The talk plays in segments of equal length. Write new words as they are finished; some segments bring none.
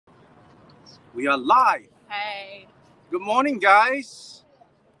We are live. Hey. Good morning, guys.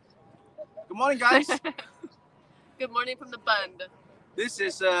 Good morning, guys. Good morning from the Bund. This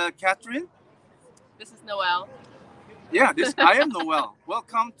is Katherine. This is Noel. Yeah, I am Noel.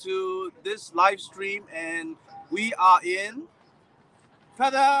 Welcome to this live stream, and we are in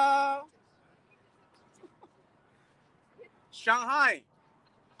ta-da! Shanghai.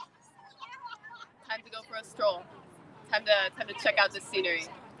 Time to go for a stroll. Time to check out the scenery.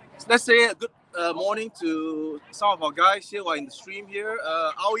 Let's say a good morning to some of our guys here who are in the stream here.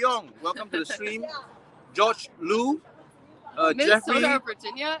 Ao Yong, welcome to the stream. George Liu, Minnesota Jeffrey. or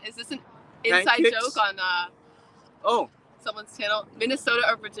Virginia? Is this an inside Pancakes. joke on Oh, someone's channel? Minnesota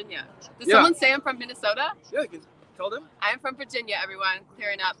or Virginia? Did Yeah. someone say I'm from Minnesota? yeah, you can tell them. I'm from Virginia, everyone.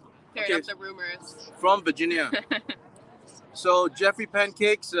 Clearing up Okay. the rumors. From Virginia. So Jeffrey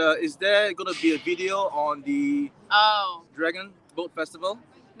Pancakes, is there going to be a video on the Oh, Dragon Boat Festival?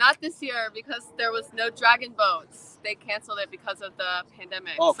 not this year because there was no dragon boats. They canceled it because of the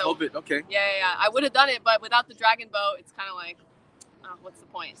pandemic. Oh, so, COVID. Okay. Yeah. I would have done it, but without the dragon boat, it's kind of like, oh, what's the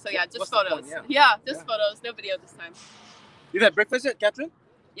point? So yeah, just What's the photos. point? Yeah, just Yeah. photos. No video this time. You've had breakfast yet, Katherine?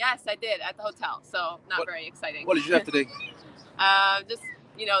 Yes, I did at the hotel. So not What- very exciting. What did you have today? Just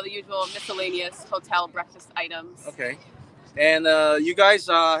the usual miscellaneous hotel breakfast items. Okay. And you guys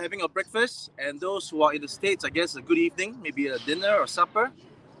are having a breakfast, and those who are in the States, I guess a good evening, maybe a dinner or supper.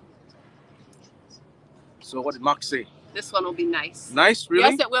 So what did Mark say? This one will be nice. Nice, really?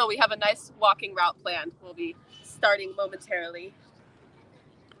 Yes, it will. We have a nice walking route planned. We'll be starting momentarily.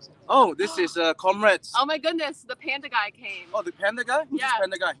 Oh, this is Comrades. Oh my goodness, the panda guy came. Oh, the panda guy? Who's Yeah. this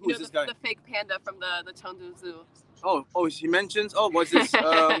panda guy? Who You is know, this guy? The fake panda from the Chengdu Zoo. Oh, he mentions. Oh, what's this? You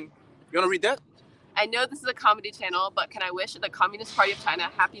wanna read that? I know this is a comedy channel, but can I wish the Communist Party of China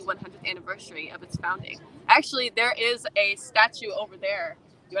a happy 100th anniversary of its founding? Actually, there is a statue over there.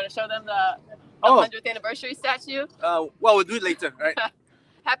 You want to show them the Oh. 100th anniversary statue? Well, we'll do it later, right?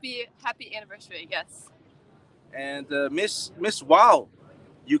 Happy anniversary, yes. And Miss Wow,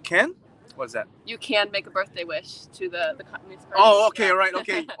 you can? What's that? You can make a birthday wish to the Communist Party. Oh, okay, Yeah. all right,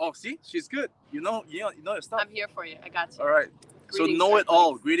 okay. Oh, see, she's good. You know your stuff. I'm here for you. I got you. All right. So Greetings, know it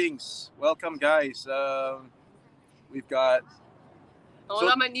all. guys. Greetings. Welcome, guys. We've got. Oh So-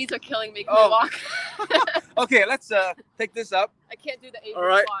 my God, my knees are killing me. Can Oh. we walk? Okay, let's take this up. I can't do the Asian All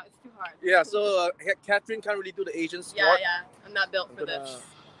right. squat. It's too hard. Yeah. So Katherine can't really do the Asian Yeah, squat. yeah. I'm not built I'm for gonna this.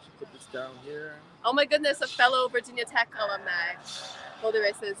 put this down here. Oh my goodness, a fellow Virginia Tech alumni. Holy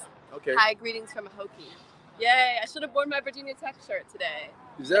races. Okay. Hi, greetings from a Hokie. Yay, I should have worn my Virginia Tech shirt today.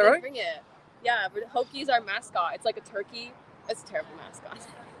 Is I that didn't right? Bring it. Yeah, Hokie's our mascot. It's like a turkey. It's a terrible mascot.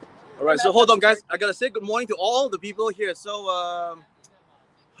 All right. So hold on, guys. I gotta say good morning to all the people here. So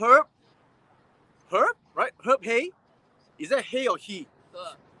Herb, right? Herb Hay. Is that Hay or he?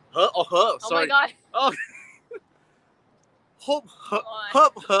 Ugh. Her or her? Oh Sorry. my God. Oh. Hope her. God.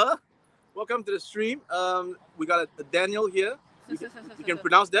 Herb her. Welcome to the stream. We got a Daniel here. You can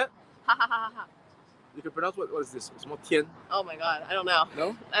pronounce that. Ha ha ha ha. You can pronounce what is this? It's more Tian. Oh my God, I don't know.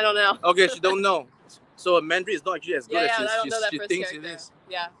 No? I don't know. Okay, she don't know. So Mandarin is not actually as good Yeah, as I don't know that she first thinks it character. is.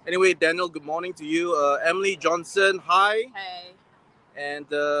 Yeah. Anyway, Daniel, good morning to you. Emily Johnson, hi. Hey. And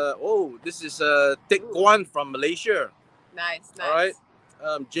this is Teck Guan from Malaysia. Nice. All right.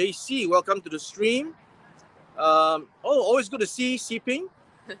 JC, welcome to the stream. Always good to see Ping.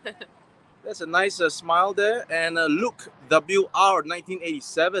 That's a nice smile there. And Luke WR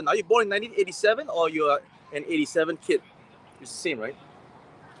 1987. Are you born in 1987 or you're an 87 kid? It's the same, right?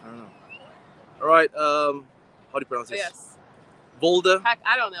 I don't know. All right. How do you pronounce this? Yes. Boulder. Heck,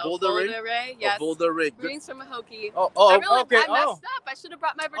 I don't know. Boulder Ray? Ray. Yes. Boulder Rig. Good. Greetings from a Hokie. Oh, I really, okay. I messed up. I should have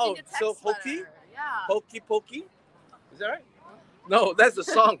brought my Virginia Tech so sweater. Hokie? Yeah. Pokey Pokey. Is that right? No, that's the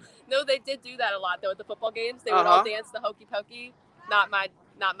song. No, they did do that a lot though at the football games. They would all Uh-huh. dance the hokey pokey. Not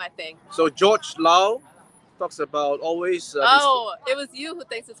my thing. So George Lau talks about always. Oh, it was you who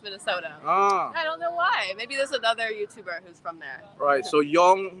thinks it's Minnesota. Ah, I don't know why. Maybe there's another YouTuber who's from there. right. So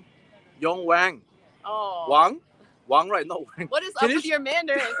Yong Wang. Oh. Wang, right? No Wang. What is up Finish? with your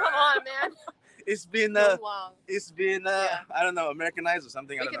Mandarin? Come on, man. It's been Yong Wang. I don't know, Americanized or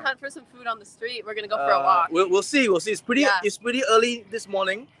something. I We don't can know. hunt for some food on the street. We're gonna go for a walk. We'll see. It's pretty. Yeah. It's pretty early this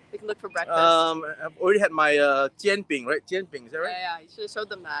morning. We can look for breakfast. I've already had my jianping, right? Jianping, is that right? Yeah. You should have showed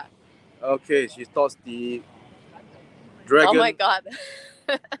them that. Okay. She thought the dragon. Oh my God.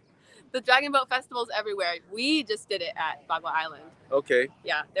 The Dragon Boat Festival's everywhere. We just did it at Bagua Island. Okay.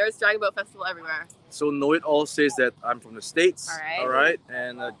 Yeah, there's Dragon Boat Festival everywhere. So Know It All says that I'm from the States. All right. All right.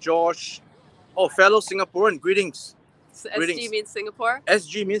 And Josh, fellow Singaporean, greetings. SG means Singapore.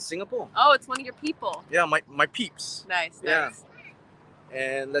 SG means Singapore. Oh, it's one of your people. Yeah, my peeps. Nice, Yeah. nice.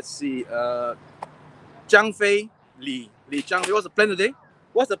 And let's see, Zhang Fei, Li Zhang Fei. What's the plan today?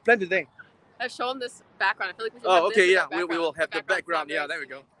 What's the plan today? Let's show them this background. I feel like we should have Okay, this yeah, as our we will have the background. Yeah, there we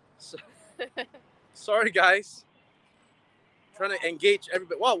go. So, sorry, guys. Trying to engage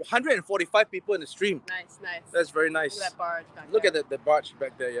everybody. Wow, 145 people in the stream. Nice. That's very nice. Look at that barge back Look there. at the barge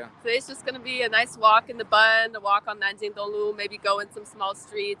back there, yeah. Today's just going to be a nice walk in the Bund, a walk on Nanjing Donglu, maybe go in some small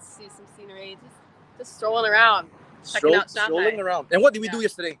streets, see some scenery, just strolling around, checking out Shanghai. Strolling around. And what did we do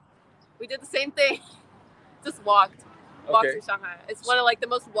yesterday? We did the same thing. Just walked through Shanghai. It's one of like the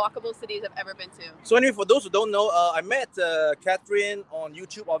most walkable cities I've ever been to. So anyway, for those who don't know, I met Katherine on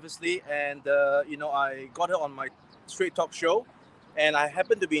YouTube, obviously, and you know, I got her on my Straight Talk show, and I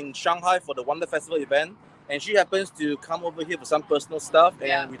happened to be in Shanghai for the Wonder Festival event, and she happens to come over here for some personal stuff,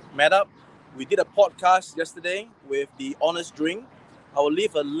 and we met up. We did a podcast yesterday with the Honest Drink. I will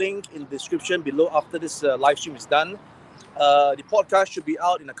leave a link in the description below after this live stream is done. The podcast should be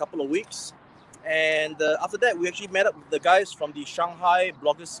out in a couple of weeks. And after that, we actually met up with the guys from the Shanghai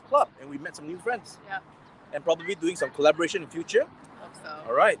Bloggers Club, and we met some new friends. Yeah. And probably doing some collaboration in future. Hope so.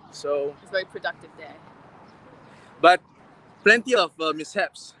 All right. So it's a very productive day. But plenty of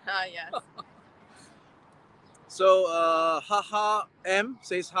mishaps. Yes. So Haha M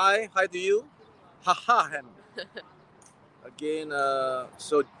says hi. Hi to you. Haha M. Again,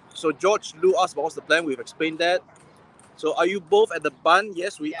 so George Liu asked about what's the plan. We've explained that. So are you both at the Bund?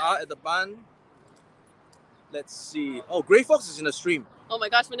 Yes, we are at the Bund. Let's see. Oh, Grey Fox is in the stream. Oh my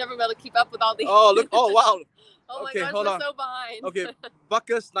gosh, we're never able to keep up with all these. Oh, look. Oh, wow. Oh my gosh, we're so behind. Okay,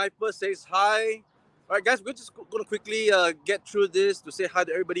 Bucker Sniper says hi. All right, guys, we're just going to quickly get through this to say hi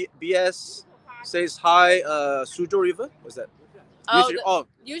to everybody. BS says hi. Suzhou River? What's that?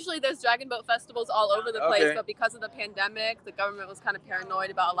 Usually there's dragon boat festivals all over the place, but because of the pandemic, the government was kind of paranoid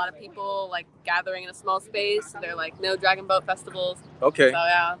about a lot of people like gathering in a small space. So they're like, no dragon boat festivals. Okay. So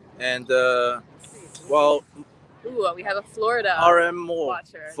yeah. And well. Ooh, we have a Florida RMO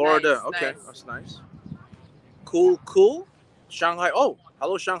watcher. Florida. Nice, okay, nice. That's nice. Cool. Shanghai. Oh,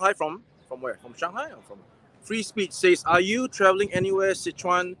 hello Shanghai. From where? From Shanghai or from? Free Speech says, are you traveling anywhere?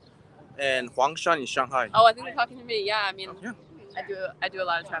 Sichuan and Huangshan in Shanghai. Oh, I think they're talking to me. Yeah, I mean. Yeah. I do a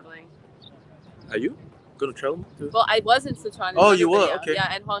lot of traveling. Are you gonna travel too? Well, I was in Sichuan. Oh, you were? Video. Okay.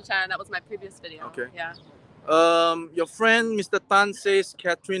 Yeah, and Huangshan. That was my previous video. Okay. Yeah. Your friend Mr. Tan says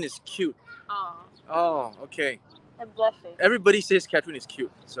Katherine is cute. Oh, okay. I'm blushing. Everybody says Katherine is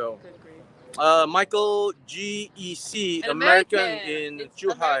cute. So. Good grief. Michael GEC, American in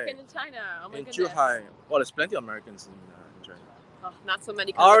Zhuhai. American in China. Oh my goodness. Zhuhai. Well, there's plenty of Americans in China. Oh, not so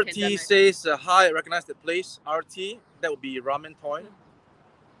many. RT says hi. I recognize that place. RT. That would be Ramen Toy.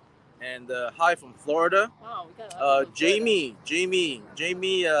 And hi from Florida. Wow, we got Jamie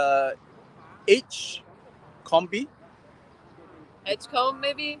H. Combi. H. Comb,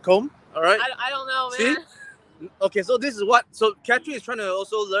 maybe? Comb? All right. I don't know, man. See? Okay, so this is what. So Katherine is trying to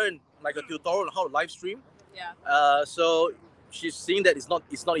also learn like a tutorial on how to live stream. Yeah. So she's seeing that it's not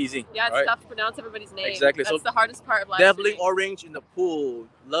easy. Yeah, it's tough to pronounce everybody's name. Exactly. That's the hardest part of live dabbling streaming. orange in the pool.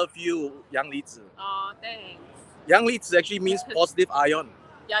 Love you, Yang Li Zi. Oh, thanks. Yang Li Zi actually means positive ion.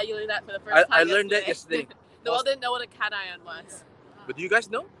 Yeah, you learned that for the first time. I learned that yesterday. Noel didn't know what a cation was. But do you guys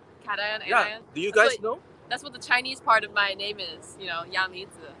know? Cation, yeah. anion. Do you guys know? That's what the Chinese part of my name is. You know, Yang Li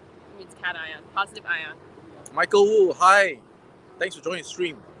Zi. It means cation, positive ion. Michael Wu, hi. Thanks for joining the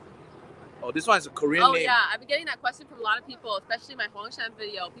stream. Oh, this one is a Korean name. Oh yeah, I've been getting that question from a lot of people, especially my Huangshan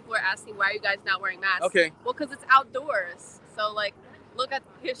video. People are asking, why are you guys not wearing masks? Okay. Well, because it's outdoors. So like,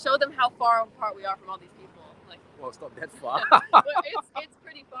 show them how far apart we are from all these people. Like, well, it's not that far. it's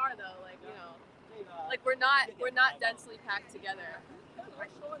pretty far though. Like, you know, like we're not densely packed together.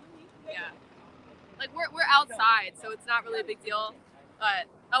 Yeah. Like we're outside, so it's not really a big deal. But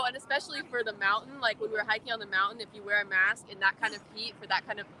and especially for the mountain, like when we were hiking on the mountain, if you wear a mask in that kind of heat for that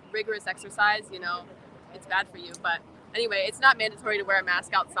kind of rigorous exercise, you know, it's bad for you. But anyway, it's not mandatory to wear a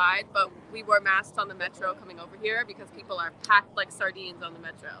mask outside, but we wore masks on the metro coming over here because people are packed like sardines on the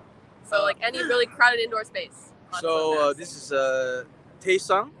metro. So like any really crowded indoor space. So this is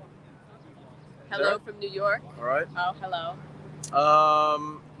Taesung. Hello from New York. All right. Oh,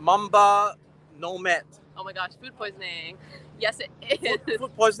 hello. Mamba Nomad. Oh my gosh, food poisoning. Yes, it is.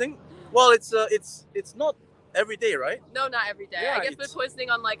 Food poisoning? Well, it's not every day, right? No, not every day. Yeah, I get food poisoning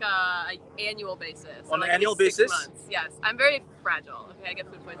on like a annual basis. On like an annual 6 basis? months. Yes, I'm very fragile. Okay, I get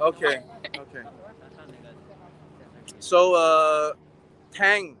food poisoning. Okay. Okay. So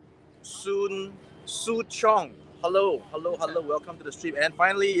Tang Su Chong. Hello. Welcome to the stream. And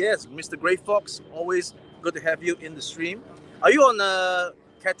finally, yes, Mr. Grey Fox. Always good to have you in the stream. Are you on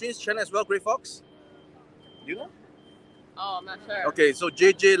Katherine's channel as well, Grey Fox? Do you know? Oh, I'm not sure. Okay, so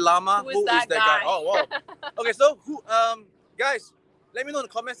JJ Lama. Who is that guy? Oh, wow. Okay, so who? Guys, let me know in the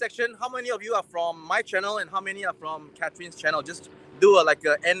comment section how many of you are from my channel and how many are from Katherine's channel. Just do like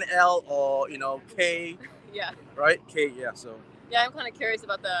a NL or K. Yeah. Right? K. Yeah. So. Yeah, I'm kind of curious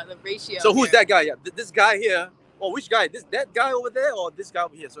about the ratio. So who's here. that guy? Yeah, this guy here. Oh, which guy? That guy over there or this guy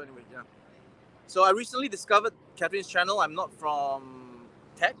over here? So anyway, yeah. So I recently discovered Katherine's channel. I'm not from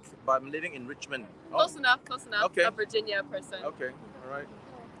tech, but I'm living in Richmond. Close enough. Okay. A Virginia person. Okay, all right.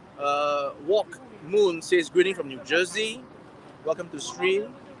 Walk Moon says greeting from New Jersey. Welcome to the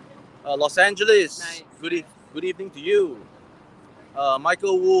stream. Los Angeles. Nice. Good evening to you.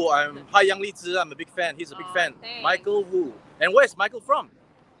 Michael Wu. Hi Yang Li Zi. I'm a big fan. He's a big fan. Thanks. Michael Wu. And where's Michael from?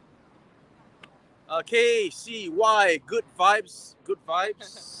 KCY. Good vibes,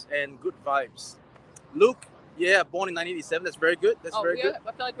 and good vibes. Luke. Yeah, born in 1987. That's very good. That's very good.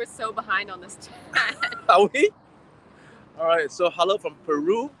 I feel like we're so behind on this chat. Are we? All right. So hello from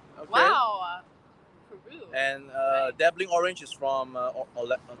Peru. Okay. Wow. Peru. And Dabbling Orange is from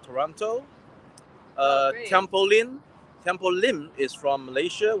Toronto. Great. Tempo Lim is from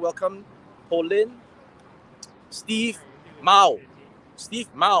Malaysia. Welcome, Polin. Steve Mao,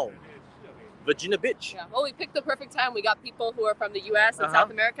 Virginia Beach. Yeah. Well, we picked the perfect time. We got people who are from the U.S. and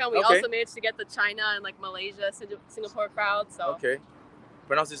South America. And we also managed to get the China and like Malaysia, Singapore crowd. So. Okay.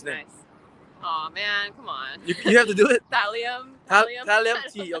 Pronounce his name. Nice. Oh man, come on. You have to do it. Thallium.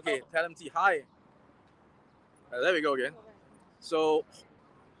 Thallium T. Okay, Thallium T. Hi. There we go again. So,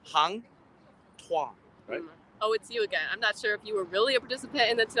 Hang Tua, right? Oh, it's you again. I'm not sure if you were really a participant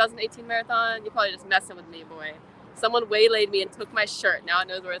in the 2018 marathon. You're probably just messing with me, boy. Someone waylaid me and took my shirt. Now I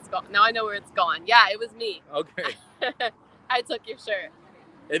know where it's gone. Yeah, it was me. Okay. I took your shirt.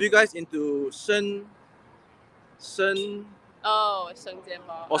 Have you guys into Shen? Oh,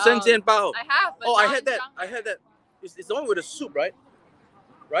 Shengjianbao. Or Shengjianbao. I have. But I had that. It's the one with the soup, right?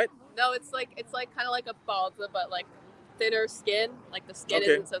 Right? No, it's like kind of like a balza, but like thinner skin. Like the skin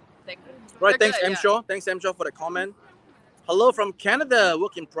Okay. isn't so thick. Right. They're Thanks, good, M. Shaw. Thanks, M. Shaw, for the comment. Hello from Canada.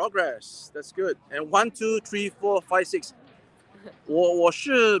 Work in progress. That's good. And 1, 2, 3, 4, 5, 6. 我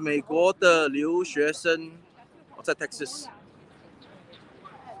是美国的留学生。我在 Texas.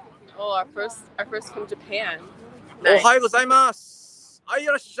 Oh, our first from Japan. おはようございます。い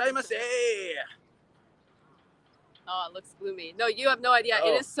らっしゃいませ。 Oh, it looks gloomy. No, you have no idea. Oh.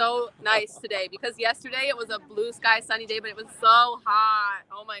 It is so nice today because yesterday it was a blue sky, sunny day, but it was so hot.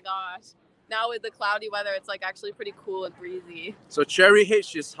 Oh my gosh. Now with the cloudy weather, it's like actually pretty cool and breezy. So Cherry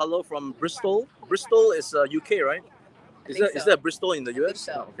H is hello from Bristol. Bristol is UK, right? Is that Bristol in the US?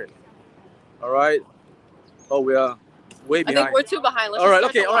 So. Oh, okay. All right. Oh, we are way behind. I think we're too behind. Let's all right.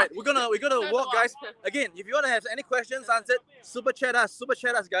 just Okay. start All right. the We're gonna Start walk, the guys. walk. Again, if you wanna have any questions answered, super chat us,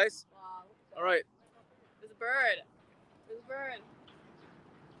 guys. Wow. All right. There's a bird.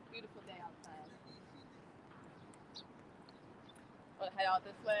 Beautiful day outside. Want to head out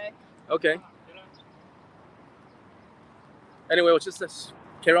this way? Okay. Anyway, we'll just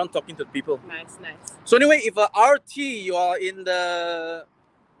carry on talking to the people. Nice. So anyway, if RT you are in the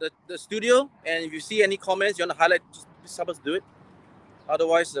studio and if you see any comments you want to highlight, just help us do it.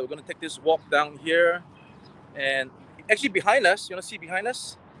 Otherwise, we're gonna take this walk down here, and actually behind us, you wanna see behind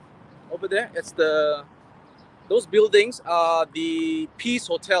us over there? It's those buildings are the Peace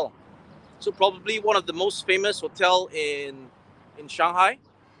Hotel. So probably one of the most famous hotel in Shanghai.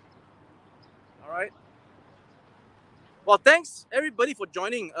 All right. Well, thanks everybody for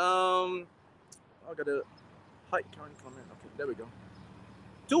joining. I got a hide current comment. Okay, there we go.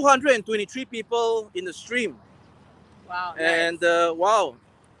 223 people in the stream. Wow. And wow.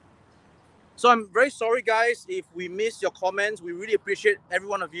 So I'm very sorry, guys, if we missed your comments. We really appreciate every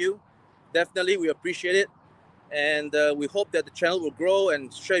one of you. Definitely, we appreciate it. And we hope that the channel will grow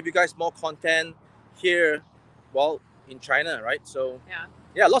and share with you guys more content here, well, in China, right? So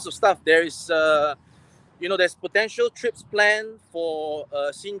yeah, lots of stuff. There is, there's potential trips planned for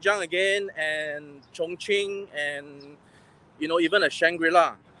Xinjiang again and Chongqing and, even a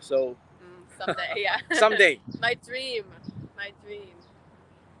Shangri-La. So someday, yeah. Someday. My dream.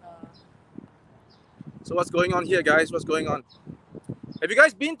 So what's going on here, guys? What's going on? Have you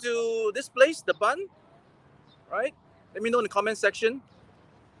guys been to this place, the Bun? Right? Let me know in the comment section.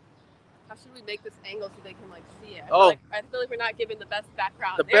 How should we make this angle so they can see it? I feel like we're not giving the best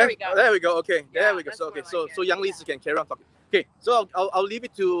background. We go. There we go. Okay. Yeah, there we go. So Yang Lisa can carry on talking. Okay. So I'll leave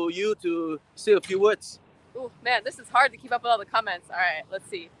it to you to say a few words. Oh man, this is hard to keep up with all the comments. All right, let's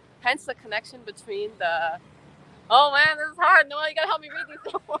see. Hence the connection between the. Oh man, this is hard. Noel, you gotta help me read these.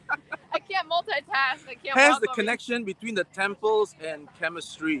 I can't multitask. I can't. Hence the connection between the temples and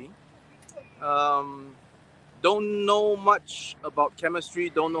chemistry. don't know much about chemistry.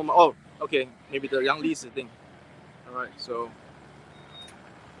 Don't know. Oh, okay. Maybe the Yang Li's thing. All right. So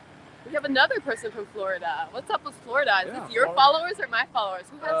we have another person from Florida. What's up with Florida? Is Yeah, this your Florida. followers or my followers?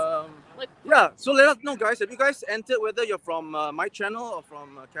 Who has like? yeah. So let us know, guys. Have you guys entered whether you're from my channel or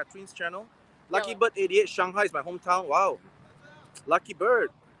from Katherine's channel? Lucky Yeah. Bird 88 Shanghai is my hometown. Wow. Lucky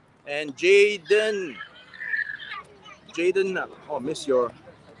Bird. And Jaden. Oh, miss your.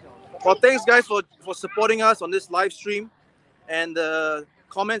 Well, thanks guys for supporting us on this live stream, and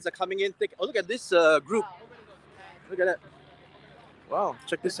comments are coming in thick. Oh, look at this group. Look at that. Wow,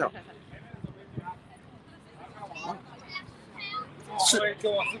 check this out.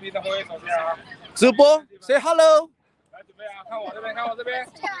 跟我视频的会员手机啊，直播 say hello. 来准备啊，看我这边，看我这边，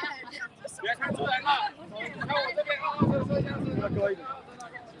别看出来了，看我这边啊，说一下是。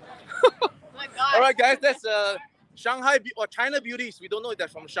 Oh my God. All right, guys, that's Shanghai or China beauties. We don't know if they're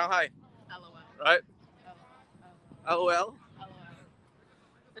from Shanghai, LOL. right? LOL.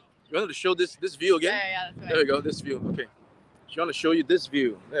 You wanted to show this view again? Yeah, that's right. There we go, this view. Okay. She want to show you this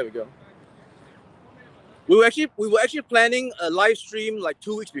view. There we go. We were actually planning a live stream like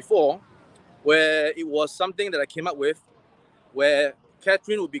 2 weeks before, where it was something that I came up with, where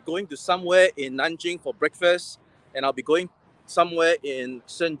Katherine would be going to somewhere in Nanjing for breakfast, and I'll be going somewhere in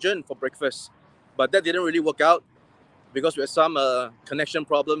Shenzhen for breakfast. But that didn't really work out because we had some connection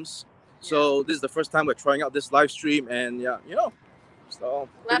problems. So this is the first time we're trying out this live stream, and yeah, you know. So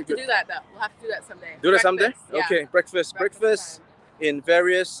We'll have to do that though. We'll have to do that someday. Do that someday? Yeah. Okay, breakfast time. in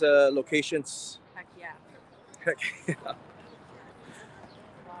various locations. Heck yeah. Okay. Oh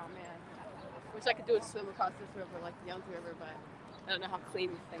man. Wish I could do a swim across this river like the Yangtze River, but I don't know how clean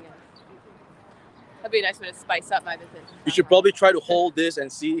this thing is. That'd be a nice way to spice up my visit. You should probably try to hold this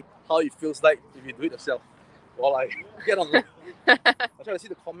and see how it feels like if you do it yourself. While I get online. I'm trying to see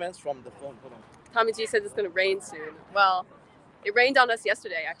the comments from the phone. Hold on. Tommy G says it's gonna rain soon. Well, it rained on us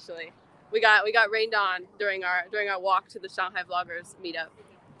yesterday actually. We got rained on during our walk to the Shanghai Vloggers meetup.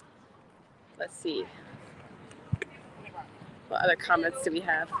 Let's see. What other comments do we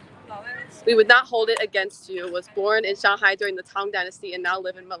have? We would not hold it against you. Was born in Shanghai during the Tang Dynasty and now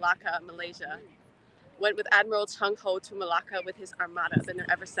live in Malacca, Malaysia. Went with Admiral Cheng Ho to Malacca with his armada. Been there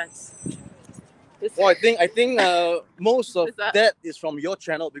ever since. Well, I think most of Is that- that is from your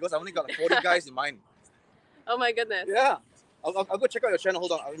channel because I only got 40 guys in mine. Oh my goodness. Yeah. I'll go check out your channel.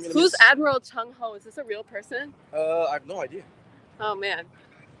 Hold on. Who's Admiral Cheng Ho? Is this a real person? I have no idea. Oh man.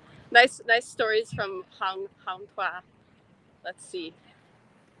 Nice stories from Hang Tua. Let's see.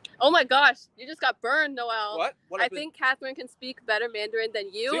 Oh my gosh, you just got burned, Noel. What? I think Katherine can speak better Mandarin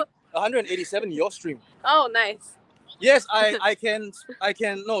than you. See? 187 your stream. Oh, nice. Yes, I can.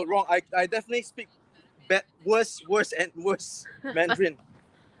 No, wrong. I definitely speak worse and worse Mandarin.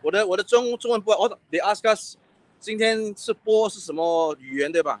 我的中文不好。They ask us 今天是播是什么语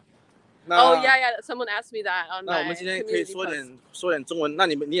言对吧？ Oh yeah. Someone asked me that on 那我 my 们今天可以 community 说 post. 点中文。那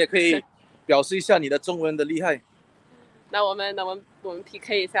你也可以表示一下你的中文的厉害。那我们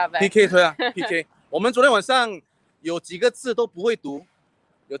PK 一下呗。 PK 对啊 ，PK。我们昨天晚上有几个字都不会读，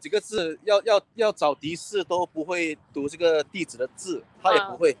有几个字要找的士都不会读这个地址的字，他也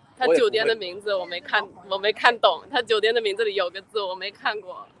不会。他酒店的名字我没看懂，他酒店的名字里有个字我没看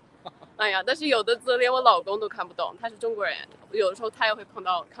过。哎呀，但是有的字连我老公都看不懂，他是中国人，有的时候他也会碰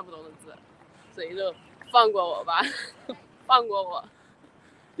到看不懂的字，所以就放过我吧，放过我。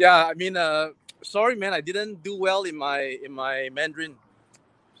Yeah, I mean, sorry man, I didn't do well in my Mandarin.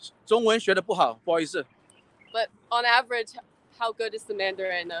 中文学得不好，不好意思。But on average, how good is the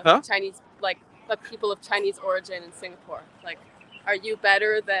Mandarin of Chinese, like the people of Chinese origin in Singapore? Like, are you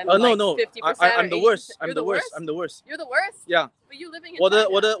better than no, 50%? I'm the worst. You're the worst. I'm the worst. You're the worst. Yeah. But you living in 我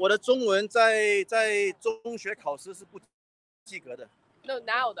China. 的中文在中学考试是不及格的。 No,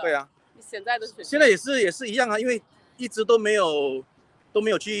 now 的。对啊。你现在的水平。现在也是一样啊，因为一直都没有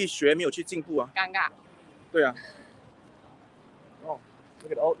去学，没有去进步啊。尴尬。对啊。Oh,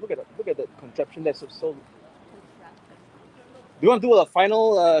 look at the contraption that's so. Do you want to do a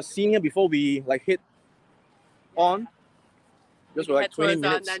final scene here before we like hit on? Just for like 20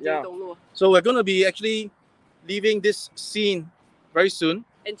 minutes. Yeah. So we're gonna be actually leaving this scene very soon.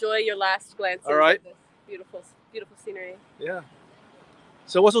 Enjoy your last glance All right. at this beautiful scenery. Yeah.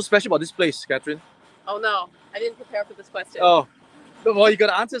 So what's so special about this place, Katherine? Oh no, I didn't prepare for this question. Oh, well, you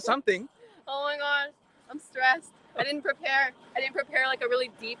gotta answer something. Oh my gosh, I'm stressed. I didn't prepare like a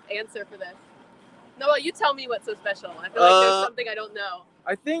really deep answer for this. Noel, you tell me what's so special. I feel like there's something I don't know.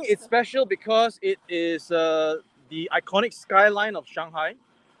 I think it's special because it is the iconic skyline of Shanghai.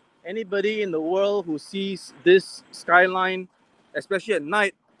 Anybody in the world who sees this skyline, especially at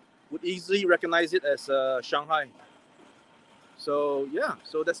night, would easily recognize it as Shanghai. So yeah,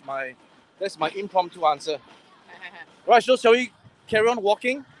 so that's my impromptu answer. Right, so shall we carry on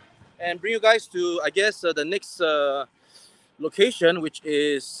walking and bring you guys to, I guess, the next location, which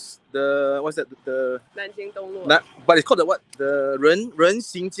is what's that? Nanjing Donglu. But it's called the what? The 人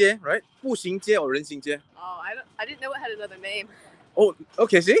行街, right? 步行街 or 人行街? Oh, I didn't know it had another name. Oh,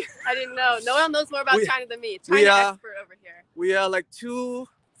 okay. See, I didn't know. Noel knows more about China than me. China expert over here. We are like two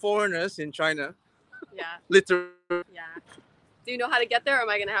foreigners in China. Yeah. Literally. Yeah. Do you know how to get there, or am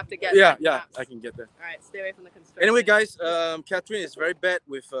I gonna have to get? Yeah, I can get there. All right, stay away from the construction. Anyway, guys, Katherine is very bad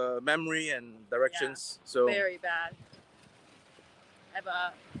with memory and directions. Yeah, so very bad. I have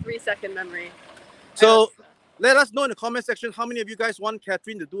a 3-second memory. So let us know in the comment section how many of you guys want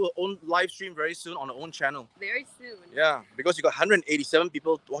Katherine to do her own live stream very soon on her own channel. Very soon. Yeah, because you got 187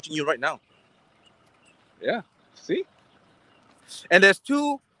 people watching you right now. Yeah, see? And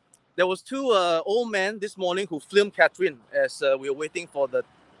there was two old men this morning who filmed Katherine as we were waiting for the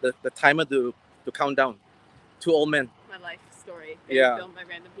timer to count down. Two old men. My life story being filmed by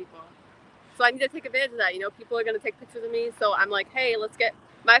random people. So I need to take advantage of that. You know, people are going to take pictures of me. So I'm like, hey, let's get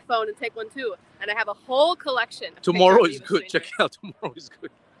my phone and take one too. And I have a whole collection. Tomorrow is good. Check it out. Tomorrow is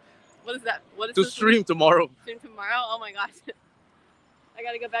good. What is that? What is to stream tomorrow? Stream tomorrow? Oh my gosh. I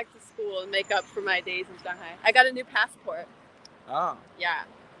got to go back to school and make up for my days in Shanghai. I got a new passport. Ah. Yeah.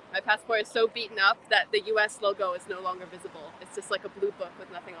 My passport is so beaten up that the US logo is no longer visible. It's just like a blue book with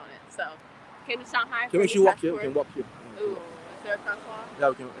nothing on it. So, came to Shanghai. Can we actually walk here? We can walk here. Ooh, is there a crosswalk? Yeah,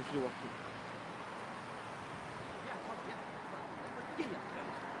 we can actually walk here.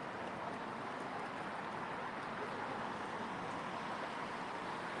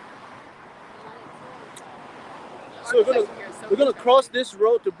 So we're gonna cross this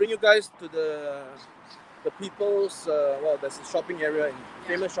road to bring you guys to the people's there's a shopping area,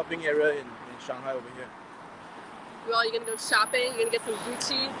 famous shopping area in Shanghai over here. Well, you're gonna go shopping. You're gonna get some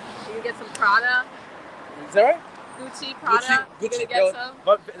Gucci. You're gonna get some Prada. Is that right? Gucci, Prada. Gucci. You're gonna get some.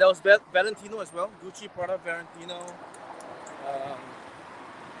 But there was Valentino as well. Gucci, Prada, Valentino.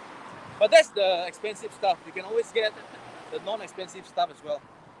 But that's the expensive stuff. You can always get the non-expensive stuff as well.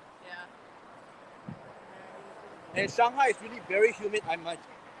 And Shanghai is really very humid. I'm like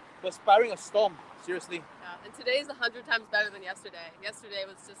perspiring a storm, seriously. Yeah, and today is 100 times better than yesterday. Yesterday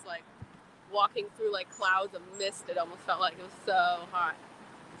was just like walking through like clouds of mist. It almost felt like it was so hot,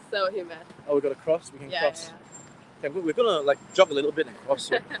 so humid. Oh, we gotta cross. We can cross. Yeah. Okay, we're gonna like jog a little bit and cross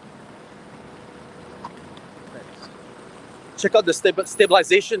here. Check out the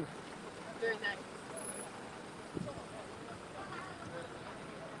stabilization. Very nice.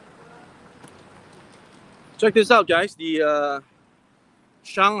 Check this out, guys. The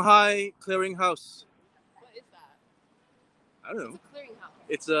Shanghai Clearinghouse. What is that? I don't know.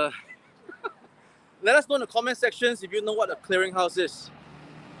 It's a clearinghouse. It's a. Let us know in the comment sections if you know what a clearinghouse is.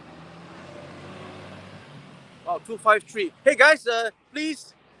 Wow, 253. Hey guys,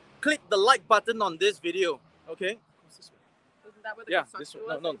 please click the like button on this video. Okay. Isn't that where the this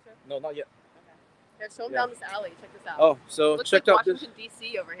was? no, not yet. Here, show them down this alley. Check this out. Oh, so looks check like out Washington,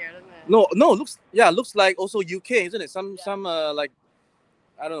 D.C. over here, doesn't it? No, looks like also UK, isn't it? Some like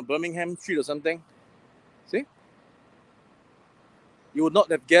I don't know, Birmingham Street or something. See? You would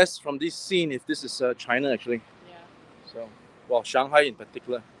not have guessed from this scene if this is China actually. Yeah. So, well, Shanghai in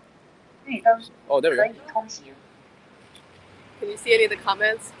particular. Oh, there we go. Can you see any of the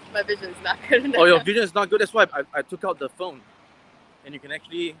comments? My vision's not good enough. Oh, your vision is not good. That's why I took out the phone, and you can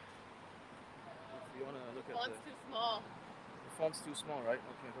actually. If you want to look at font's too small. The font's too small, right?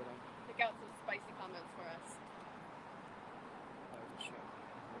 Okay, hold on. Pick out some spicy comments for us.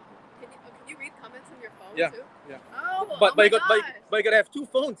 Can you read comments on your phone too? Yeah. Oh, but my you gosh. gotta have two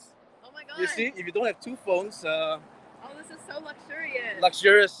phones. Oh my god. You see, if you don't have two phones, oh, this is so luxurious.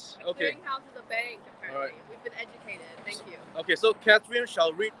 Luxurious. Okay. Clearinghouse is a bank, apparently. All right. We've been educated. Thank you. Okay, so Katherine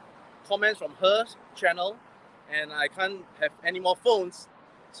shall read comments from her channel, and I can't have any more phones,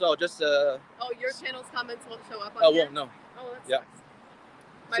 so I'll just. Oh, your channel's comments won't show up on here? Won't, no. Oh, that sucks.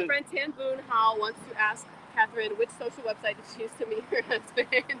 My friend Tan Boon Hao wants to ask Katherine which social website did she use to meet her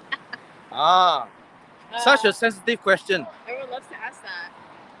husband. Such a sensitive question. Everyone loves to ask that.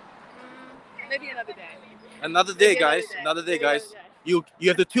 Maybe another day. Another day, guys. Another day, guys. You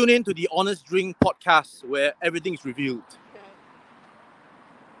have to tune in to the Honest Drink podcast where everything is revealed.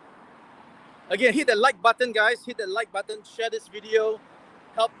 Again, hit the like button, guys. Hit the like button. Share this video.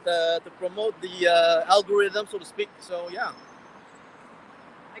 Help to promote the algorithm, so to speak. So yeah.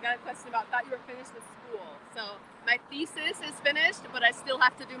 I got a question about. Thought you were finished with school. So my thesis is finished, but I still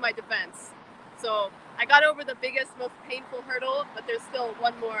have to do my defense. So I got over the biggest, most painful hurdle, but there's still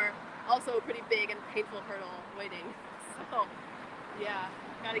one more, also a pretty big and painful hurdle waiting. So yeah,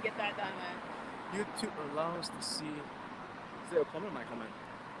 gotta get that done, man. YouTube allows to see. Is there a comment or my comment?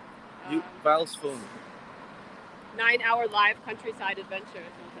 Val's phone. 9-hour live countryside adventure.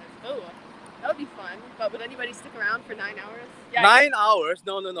 Oh, that would be fun. But would anybody stick around for 9 hours? Yeah, 9 hours?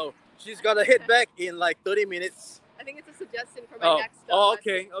 No. She's gotta head back in like 30 minutes. I think it's a suggestion for my next. Oh,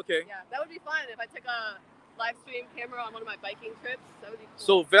 okay. Yeah, that would be fun if I took a live stream camera on one of my biking trips. That would be cool.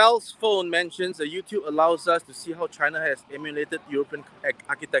 So Val's phone mentions that YouTube allows us to see how China has emulated European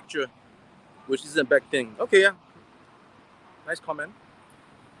architecture, which isn't a bad thing. Okay, yeah. Nice comment.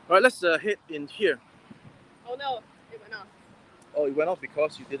 All right, let's head in here. Oh no, it went off. Oh, it went off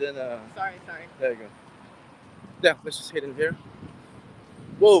because you didn't. Sorry. There you go. Yeah, let's just head in here.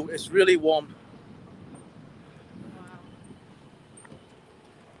 Whoa, it's really warm.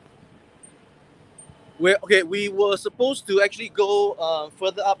 We were supposed to actually go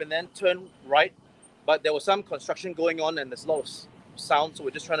further up and then turn right, but there was some construction going on and there's a lot of sound, so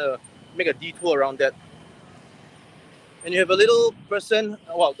we're just trying to make a detour around that. And you have a little person,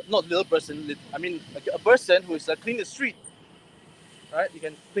 well, not little person, I mean a person who is cleaning the street. Right, you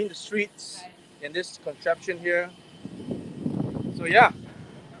can clean the streets in this contraption here. So yeah.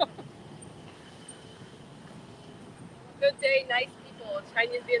 Good day, nice people.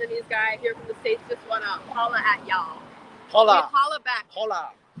 Chinese Vietnamese guy here from the States just wanna holla at y'all. Holla. Holla back.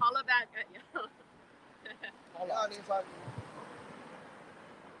 Holla. Holla back at y'all. Holla. Let's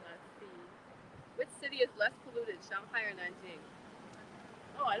see. Which city is less polluted, Shanghai or Nanjing?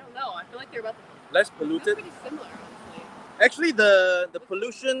 Oh, I don't know. I feel like they're about to. Less polluted. Pretty similar, honestly. Actually, the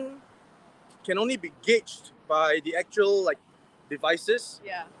pollution can only be gauged by the actual devices.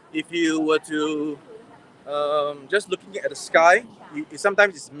 Yeah. If you were to just looking at the sky,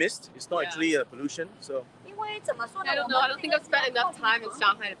 sometimes it's mist. It's not actually a pollution. So. I don't know. I don't think I've spent enough time in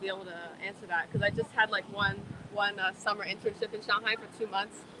Shanghai to be able to answer that because I just had one summer internship in Shanghai for 2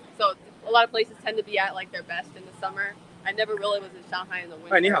 months. So a lot of places tend to be at their best in the summer. I never really was in Shanghai in the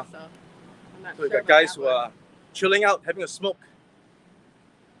winter. Hi, ni hao. So I'm not So sure. we got guys who are chilling out, having a smoke.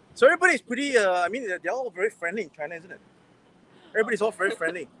 So everybody's pretty. I mean, they're all very friendly in China, isn't it? Everybody's all very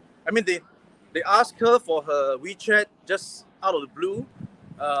friendly. I mean, they asked her for her WeChat just out of the blue.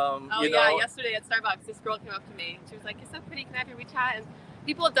 Yesterday at Starbucks, this girl came up to me. She was like, "You're so pretty. Can I have your WeChat?" And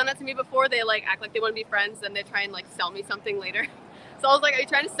people have done that to me before. They act like they want to be friends, and they try and sell me something later. So I was like, "Are you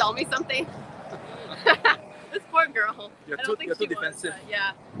trying to sell me something?" This poor girl. You're I don't think too she defensive. Was,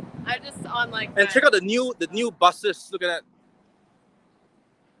 yeah, I just on And check out the new buses. Look at that.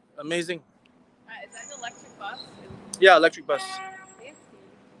 Amazing. Is that an electric bus? Yeah, electric bus. Fancy.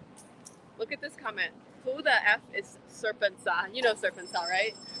 Look at this comment. Who the F is Serpentsa? You know Serpentsa,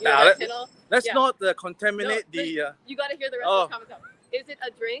 right? You know that channel? Let's not contaminate the. You got to hear the rest of the comments. Is it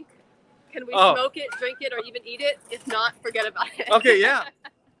a drink? Can we smoke it, drink it, or even eat it? If not, forget about it. Okay, yeah.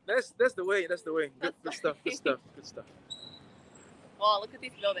 That's the way. That's the way. Good stuff. Oh, look at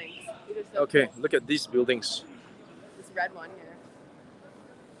these buildings. These are so okay, cool. Look at these buildings. This red one here.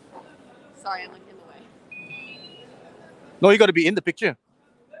 Sorry, I'm in the way. No, you got to be in the picture.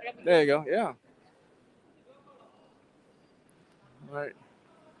 There you go. Yeah. All right.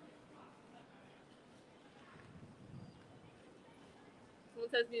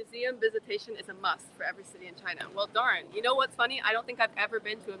 Someone says museum visitation is a must for every city in China. Well, darn. You know what's funny? I don't think I've ever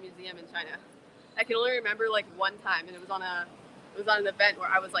been to a museum in China. I can only remember one time, and it was on an event where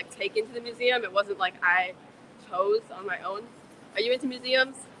I was taken to the museum. It wasn't I chose on my own. Are you into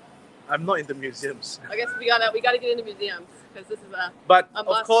museums? I'm not into museums. I guess we gotta get into museums because this is a. But a of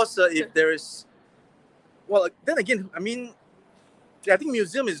must. course, if there is, well, then again, I mean, I think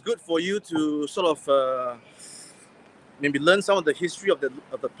museum is good for you to sort of maybe learn some of the history of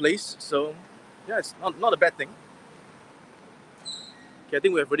the place. So yeah, it's not a bad thing. Okay, I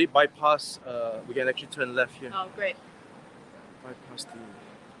think we have already bypassed. We can actually turn left here. Oh, great. Bypass the.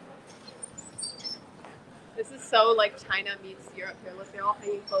 This is so China meets Europe here. Look, they're all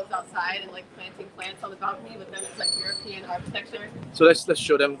hanging clothes outside and planting plants on the balcony, but then it's European architecture. So let's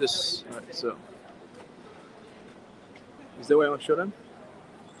show them this. All right, so is that what I want to show them?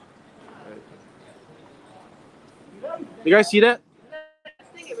 Right. You guys see that? I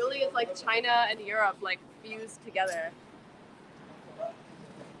think it really is China and Europe fused together. All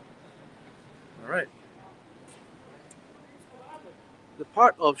right. The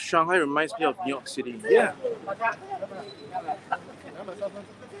part of Shanghai reminds me of New York City. Yeah.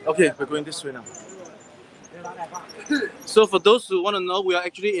 Okay, we're going this way now. So for those who want to know, we are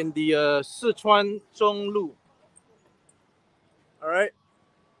actually in the Sichuan Zhonglu. All right.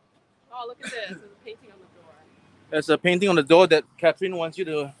 Oh, Oh, look at this. There's a painting on the door. There's a painting on the door that Katherine wants you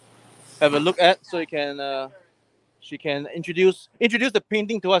to have a look at, so you can she can introduce the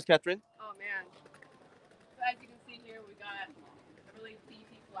painting to us, Katherine. Oh man. So as you can see here, we got a really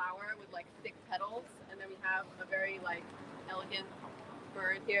leafy flower with like thick petals, and then we have a very like elegant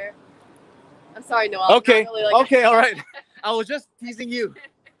bird here. I'm sorry, Noel. Okay. Not really, like, Okay. All right. I was just teasing you.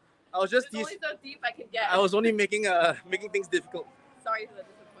 I was just It's only teasing. so deep I can get. I was only making things difficult. Sorry for the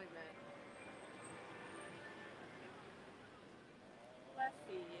disappointment. Let's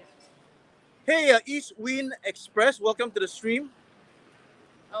see. Hey, East Wind Express, welcome to the stream.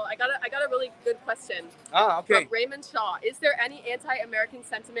 Oh, I got a really good question. Okay. From Raymond Shaw. Is there any anti-American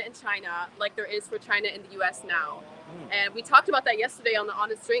sentiment in China like there is for China in the U.S. now? And we talked about that yesterday on the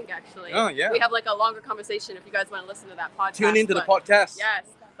Honest Drink, actually. Oh, yeah. We have like a longer conversation if you guys want to listen to that podcast. Tune into the podcast. Yes.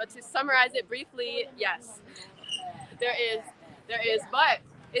 But to summarize it briefly, yes. There is, but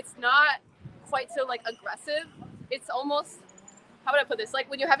it's not quite so like aggressive. It's almost, how would I put this? Like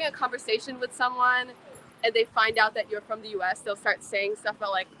when you're having a conversation with someone and they find out that you're from the US, they'll start saying stuff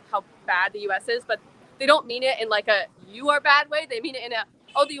about like how bad the US is, but they don't mean it in like a you are bad way. They mean it in a,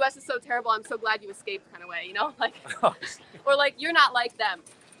 oh, the US is so terrible, I'm so glad you escaped kind of way, you know? Like, or like you're not like them.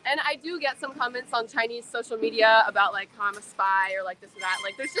 And I do get some comments on Chinese social media about like how I'm a spy or like this or that.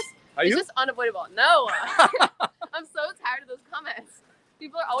 Like there's just, it's just unavoidable. No, I'm so tired of those comments.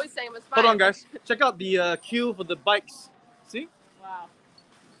 People are always saying I'm a spy. Hold on, guys. Check out the queue for the bikes. See? Wow.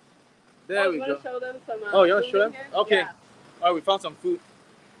 There we we go. go. Show them some, Oh, you want to food show in them? here? Okay. Yeah. All right, we found some food.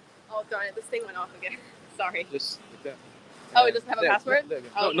 Oh, darn it. This thing went off again. Sorry. Just like that. Oh, it doesn't have a There, password? there we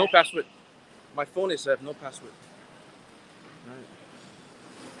go. Oh, No, okay. no password. My phone is no password. All right.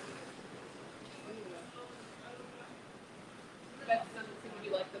 That doesn't seem to be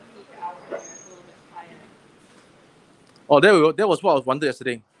like the peak hour. It's a little bit higher. Oh, there we go. That was what I was wondering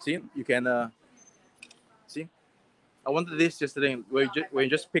yesterday. See, you can see. I wanted this yesterday, where you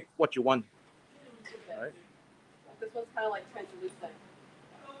just pick what you want. Right? This one's kind of like translucent.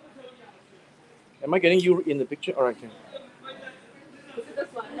 Am I getting you in the picture? All right. Okay. Look at this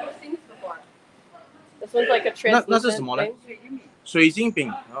one. I've never seen this before. This one's like a 那是什么呢？ thing. 水晶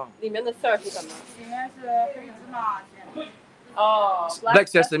饼。哦。里面的馅儿是什么？里面是黑芝麻馅。Oh, Black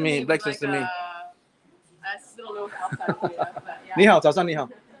sesame, black sesame. I still don't know what else I'm doing, but yeah. 你好，早上你好。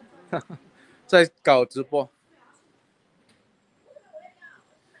在搞直播。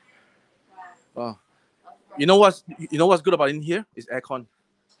Oh. You know what's good about in here is aircon.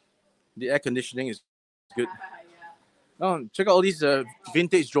 The air conditioning is good. Yeah. Oh, check out all these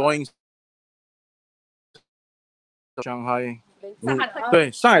vintage drawings. Shanghai.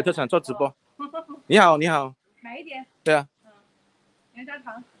 对，上海特产做直播。你好，你好。买一点。对啊。牛轧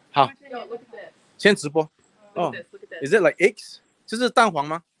糖。好。 Yo, look at this. 先直播。 Look at this. Look at this. Is it like eggs? 这是蛋黄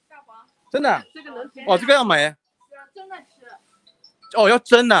吗？蛋黄。真的啊？这个能吃？哦，这个要买耶。蒸着吃。哦，要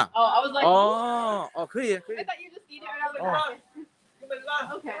蒸的。Oh, I was like. 哦哦，可以可以 I。thought you just eat it right out of the box.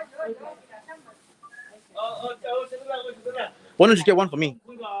 Okay. Why don't you get one for me?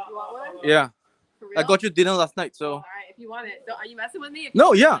 You want one? Yeah, For real? I got you dinner last night, so. All right, if you want it. Are you messing with me?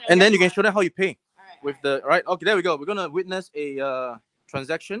 No, yeah, and then you can show them how you pay All right. with the right. Okay, there we go. We're gonna witness a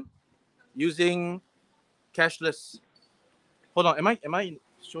transaction using cashless. Hold on, am I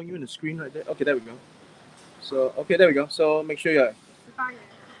showing you in the screen right there? Okay, there we go. So okay, there we go. So make sure you're.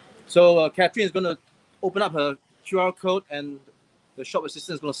 So Katherine is gonna open up her QR code, and the shop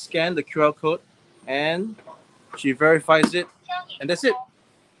assistant is gonna scan the QR code, and she verifies it, and that's it.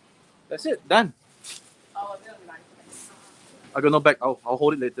 That's it. Done. Oh, really nice. I got no back. I'll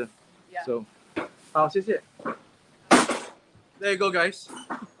hold it later. Yeah. So, 好，谢谢。There you go, guys.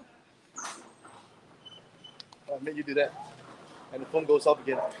 I'll make you do that, and the phone goes off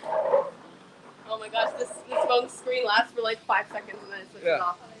again. Oh my gosh, this phone screen lasts for like 5 seconds and then it switches Yeah.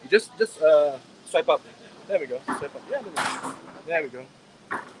 off. You just swipe up. There we go. Swipe up. Yeah. There we go.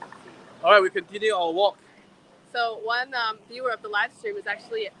 All right, we continue our walk. So one viewer of the live stream was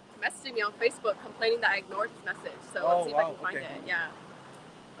actually messaging me on Facebook complaining that I ignored his message. So let's see if I can find it. Yeah.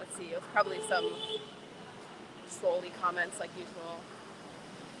 Let's see. It was probably some slowly comments like usual.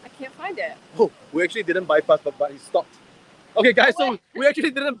 I can't find it. Oh, we actually didn't bypass, but it stopped. Okay, guys, so we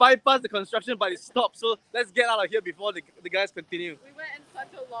actually didn't bypass the construction, but it stopped. So let's get out of here before the guys continue. We went in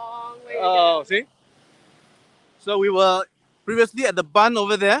such a long way. Oh, see? So we were previously at the bun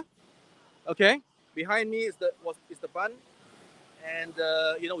over there. Okay, behind me is the bun, and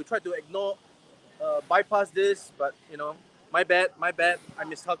we tried to ignore, bypass this, but my bad. I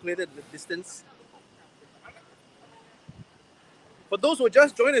miscalculated the distance. For those who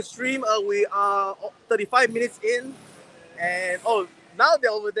just joined the stream, we are 35 minutes in, and now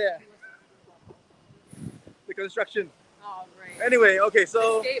they're over there. the construction. Oh, right. Anyway, okay,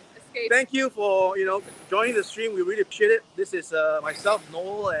 so Escape. thank you for joining the stream. We really appreciate it. This is myself,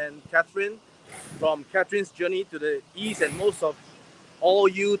 Noel, and Katherine from Katherine's Journey to the East, and most of all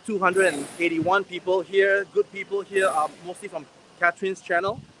you 281 people here, good people here, are mostly from Katherine's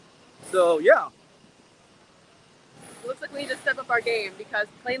channel. So yeah. It looks like we need to step up our game because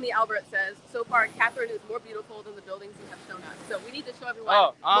plainly Albert says, so far Katherine is more beautiful than the buildings you have shown us. So we need to show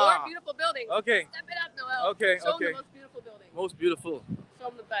everyone more beautiful buildings. Okay. Step it up, Noel. Okay. Show them the most beautiful buildings. Most beautiful. Show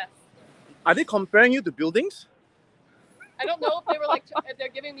them the best. Are they comparing you to buildings? I don't know if they were like, if they're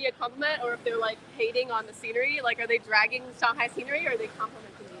giving me a compliment or if they're like hating on the scenery. Like, are they dragging Shanghai scenery or are they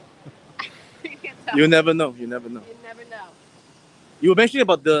complimenting me? You can't tell. You never know. You never know. You never know. You were mentioning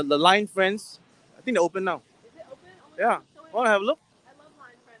about the Line Friends. I think they're open now. Is it open? Oh Yeah. Want to have a look? I love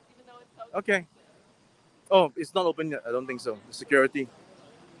Line Friends, even though it's so Okay. Oh, it's not open yet. I don't think so. The security.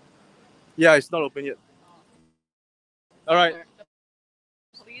 Yeah, it's not open yet. All right.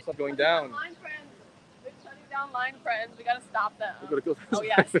 Please Stop going down. Line Friends. They're shutting down Line Friends. We gotta stop them. We gotta go. Oh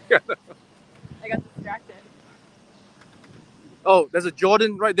yes. I got distracted. Oh, there's a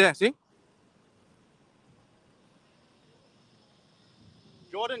Jordan right there. See?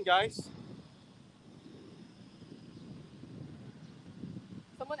 Jordan, guys.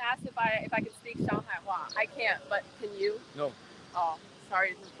 Someone asked if I could speak Shanghai Hua. I can't, but can you? No. Oh, sorry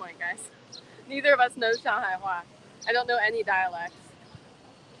to disappoint, guys. Neither of us knows Shanghai Hua. I don't know any dialects.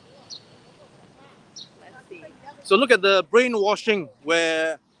 Let's see. So look at the brainwashing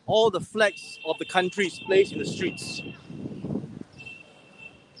where all the flags of the country is placed in the streets.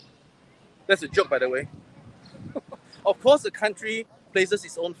 That's a joke, by the way. Of course, the country places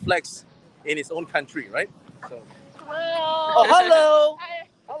its own flags in its own country, right? So. Hello. Oh, hello. Hi.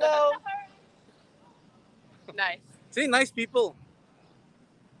 Hello. Nice. See, nice people.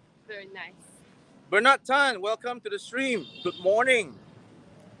 Very nice. Bernard Tan, welcome to the stream. Good morning.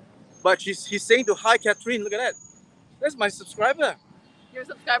 But he's saying to hi, Katherine. Look at that. That's my subscriber. Your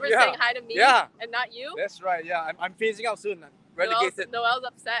subscribers Yeah. saying hi to me Yeah. and not you? That's right. Yeah, I'm phasing out soon. Relegated. Noel's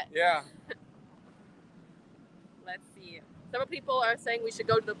upset. Yeah. Let's see. Several people are saying we should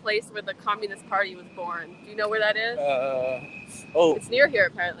go to the place where the Communist Party was born. Do you know where that is? Oh. It's near here,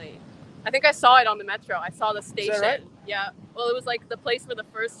 apparently. I think I saw it on the metro. I saw the station. Is that right? Yeah. Well, it was like the place where the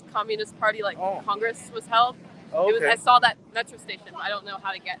first Communist Party, Oh. Congress was held. Okay. I saw that metro station. I don't know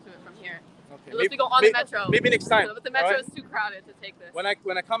how to get to it from here. Okay. Unless we go on the metro. Maybe next time. But the metro Alright. is too crowded to take this. When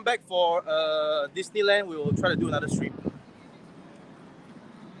I come back for Disneyland, we will try to do another stream.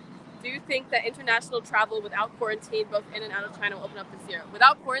 Do you think that international travel without quarantine, both in and out of China, will open up this year?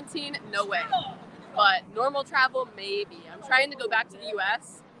 Without quarantine, no way. But normal travel, maybe. I'm trying to go back to the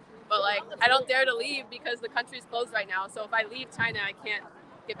US, but like I don't dare to leave because the country's closed right now. So if I leave China, I can't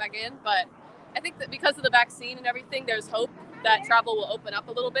get back in. But I think that because of the vaccine and everything, there's hope that travel will open up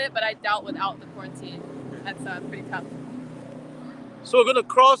a little bit, but I doubt without the quarantine. That's pretty tough. So we're gonna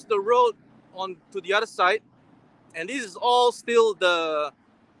cross the road on to the other side, and this is all still the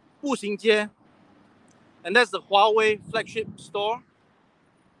步行街, and that's the Huawei flagship store.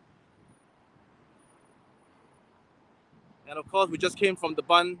 And of course, we just came from the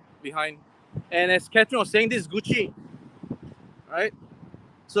bun behind. And as Katherine was saying, this is Gucci, right?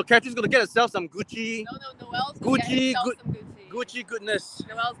 So Katherine's gonna get herself some Gucci. No, Noel's gonna get himself some Gucci. Gucci goodness.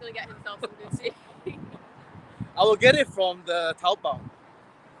 Noel's gonna get himself some Gucci. I will get it from the Taobao.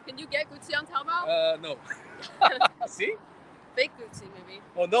 Can you get Gucci on Taobao? No. See? Fake Gucci, maybe.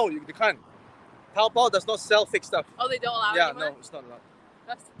 Oh no, you can't. Taobao does not sell fake stuff. Oh, they don't allow it Yeah, anymore? no, it's not allowed.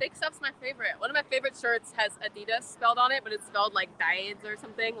 Fake stuff's my favorite. One of my favorite shirts has Adidas spelled on it, but it's spelled like Dides or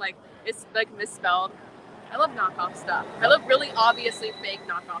something. Like it's like misspelled. I love knockoff stuff. I love really obviously fake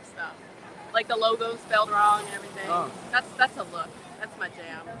knockoff stuff. Like the logo spelled wrong and everything. Oh. That's a look. That's my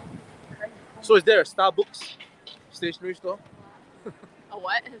jam. So is there a Starbucks stationery store? A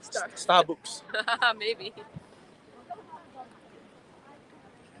what? Starbucks. Maybe.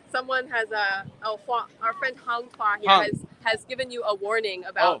 Someone has our friend Hang Hua here has given you a warning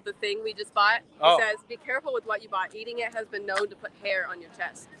about the thing we just bought. It says, be careful with what you bought. Eating it has been known to put hair on your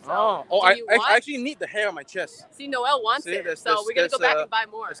chest. So, I actually need the hair on my chest. See, Noel wants it, so we're going to go back and buy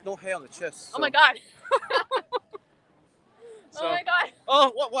more. There's no hair on the chest. So. Oh my God. So, oh my God.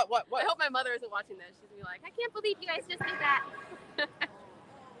 Oh, what? I hope my mother isn't watching this. She's going to be like, I can't believe you guys just did that.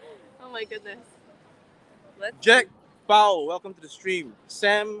 Oh my goodness. Jack Bao, welcome to the stream.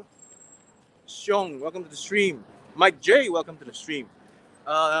 Sam Xiong, welcome to the stream. Mike J, welcome to the stream.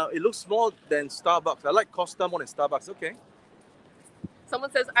 It looks smaller than Starbucks. I like Costa more than Starbucks. Okay. Someone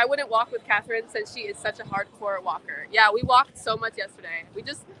says, I wouldn't walk with Katherine since she is such a hardcore walker. Yeah, we walked so much yesterday. We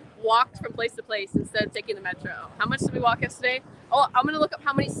just walked from place to place instead of taking the metro. How much did we walk yesterday? Oh, I'm going to look up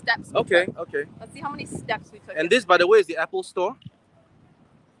how many steps we took. Okay. Let's see how many steps we took. And this, by the way, is the Apple Store.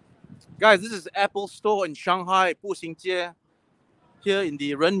 Guys, this is Apple Store in Shanghai, 步行街, here in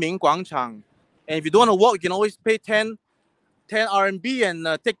the Renmin Guangchang. And if you don't want to walk, you can always pay 10 RMB and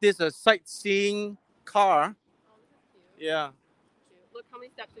take this sightseeing car. Oh, this is cute. Yeah. Look how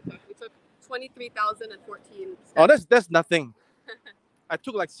many steps we took. We took 23,014 steps. Oh, that's nothing. I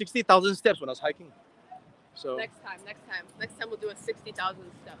took like 60,000 steps when I was hiking. So Next time we'll do a 60,000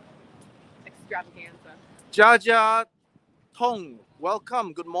 step extravaganza. Jia Tong,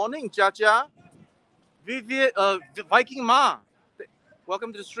 welcome. Good morning, Jia. Viking Ma,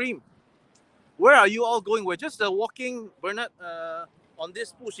 welcome to the stream. Where are you all going? We're just walking, Bernard, on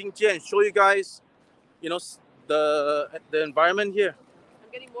this 步行街 and show you guys, the environment here.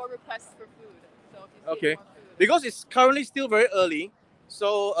 I'm getting more requests for food. So if you see Okay. more food. Because it's currently still very early.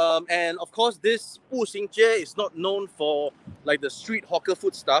 So, and of course, this 步行街 is not known for like the street hawker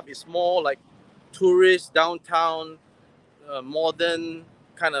food stuff. It's more like tourist, downtown, modern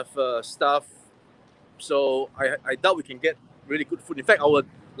kind of stuff. So I doubt we can get really good food. In fact, our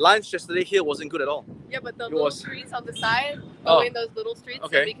lunch yesterday here wasn't good at all. Yeah, but the It little was- streets on the side, Oh. going those little streets,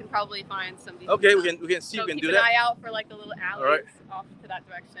 Okay. so we can probably find some decent Okay, stuff. we can see So if we can keep do an that. eye out for like the little alleys Alright. off to that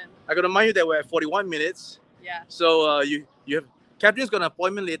direction. I gotta remind you that we're at 41 minutes. Yeah. So you have Catherine's got an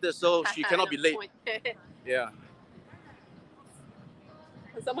appointment later, so she cannot be late. Point. Yeah.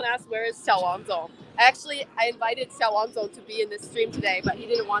 Someone asked, where is Xiao Wangzong? Actually, I invited Xiao Wangzong to be in this stream today, but he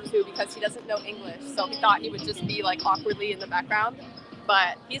didn't want to because he doesn't know English. So he thought he would just be like awkwardly in the background.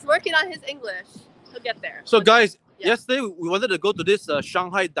 But he's working on his English. He'll get there. So guys, Yeah. yesterday we wanted to go to this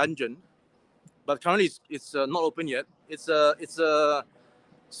Shanghai dungeon, but currently it's not open yet. It's a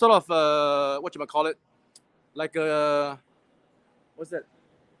sort of what you might call it, like a what's that?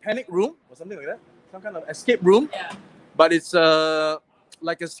 Panic room or something like that. Some kind of escape room. Yeah. But it's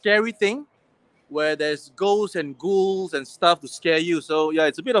like a scary thing where there's ghosts and ghouls and stuff to scare you. So yeah,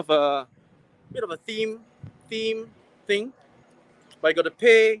 it's a bit of a theme thing. But you gotta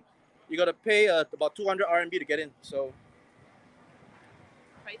pay about 200 RMB to get in. So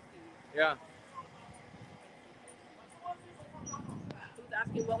Pricey. yeah. Someone's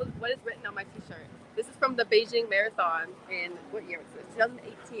asking, what is written on my t-shirt? This is from the Beijing Marathon in, what year was this?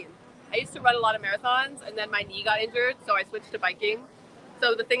 2018. I used to run a lot of marathons, and then my knee got injured, so I switched to biking.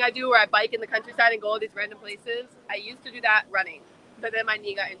 So the thing I do where I bike in the countryside and go all these random places, I used to do that running, but then my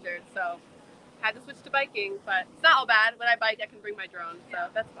knee got injured, so had to switch to biking. But it's not all bad. When I bike, I can bring my drone, so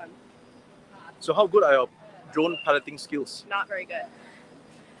that's fun. So how good are your drone piloting skills? Not very good.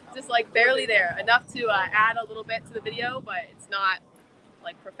 Just like barely there. Enough to add a little bit to the video, but it's not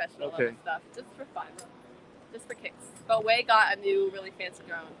like professional level stuff. Just for fun. Just for kicks. But Wei got a new really fancy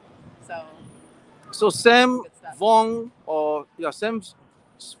drone. So Sam Good stuff. Sam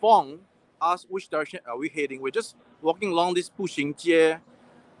Fong asked which direction are we heading. We're just walking along this 步行街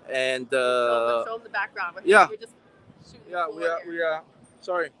and show them the background. yeah. We're just shooting yeah, the floor here. we are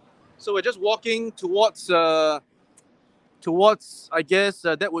sorry. So we're just walking towards I guess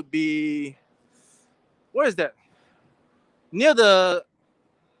that would be, where is that? Near the,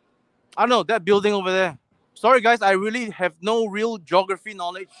 I don't know, that building over there. Sorry guys, I really have no real geography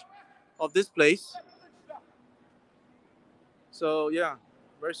knowledge of this place. So yeah,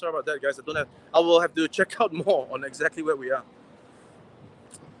 very sorry about that guys. I will have to check out more on exactly where we are.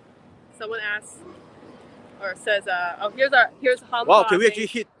 Someone asks or says, here's Hong Wow, Kong. can we actually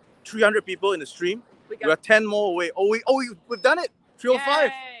hit 300 people in the stream? We We are 10 more away. We've done it. 305.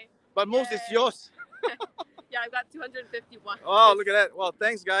 Yay. But most is Yay. yours. Yeah, I've got 251. Oh, look at that. Well,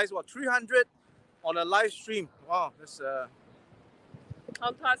 thanks, guys. Well, 300 on a live stream. Wow, that's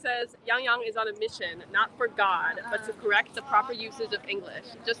Hong Kong says, Yang Yang is on a mission, not for God, but to correct the proper usage of English.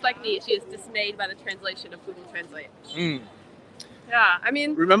 Just like me, she is dismayed by the translation of Google Translate. Yeah, I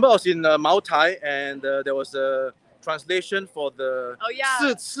mean, Remember, I was in Mao Tai, and there was a translation for the oh yeah,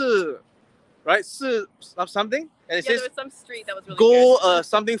 四次, right? 四 something, and it yeah, there says was some street that was really go good.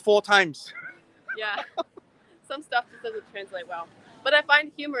 something 4 times. Yeah, some stuff just doesn't translate well. But I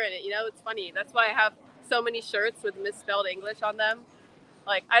find humor in it, it's funny. That's why I have so many shirts with misspelled English on them.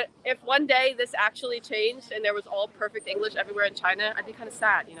 Like, if one day this actually changed and there was all perfect English everywhere in China, I'd be kind of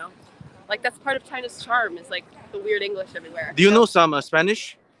sad, Like, that's part of China's charm, is like the weird English everywhere. Do you know some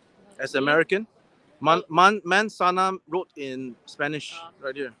Spanish as American? Sana wrote in Spanish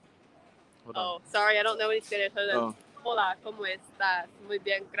right here. Hold on. Oh, sorry, I don't know any Spanish. Other than, Oh. Hola, ¿cómo estás? Muy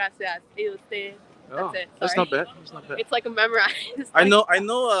bien, gracias. ¿Y usted? Oh, That's it. that's Sorry. not bad. That's not bad. It's like a memorized. I know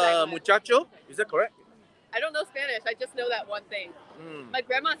segment. muchacho. Is that correct? I don't know Spanish. I just know that one thing. Mm. My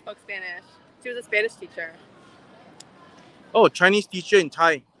grandma spoke Spanish. She was a Spanish teacher. Oh, Chinese teacher in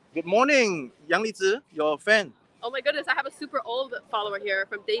Thai. Good morning, Yang Lizi, your fan. Oh my goodness, I have a super old follower here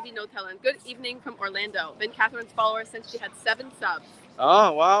from Davy No Tellin. Good evening from Orlando. Been Catherine's follower since she had 7 subs.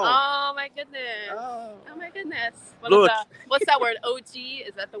 Oh, wow. Oh my goodness. Oh. Oh my goodness. Look. What's that word? OG?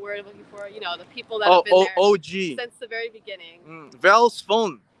 Is that the word I'm looking for? You know, the people that have been there OG. since the very beginning. Val's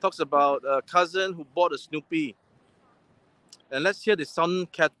phone talks about a cousin who bought a Snoopy. And let's hear the southern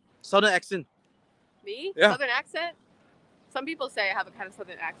accent. Me? Yeah. Southern accent? Some people say I have a kind of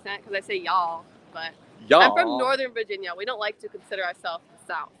southern accent because I say y'all, but Y'all. I'm from Northern Virginia. We don't like to consider ourselves the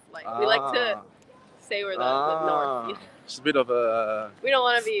South. Like we like to say we're the North. You know? It's a bit of a We don't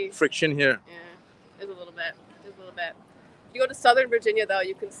want to be friction here. Yeah, there's a little bit. There's a little bit. If you go to Southern Virginia, though,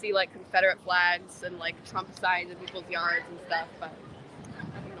 you can see like Confederate flags and like Trump signs in people's yards and stuff. But I'm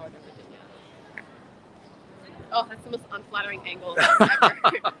from Northern Virginia. Oh, that's the most unflattering angle ever.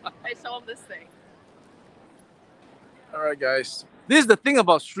 I show them this thing. All right, guys. This is the thing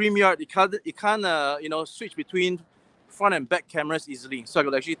about StreamYard. You can't switch between front and back cameras easily. So I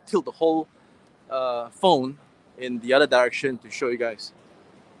could actually tilt the whole phone in the other direction to show you guys.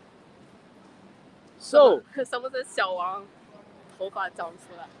 So, someone says 小王头发长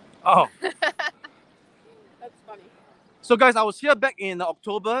出来. oh. That's funny. So guys, I was here back in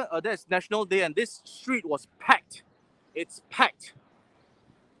October. That's National Day, and this street was packed. It's packed.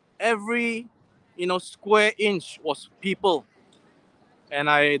 Every square inch was people, and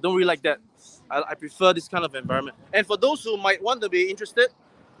I don't really like that. I prefer this kind of environment. And for those who might want to be interested,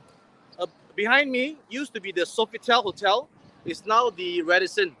 behind me used to be the Sofitel Hotel. It's now the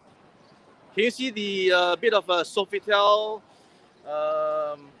Radisson. Can you see the bit of a Sofitel?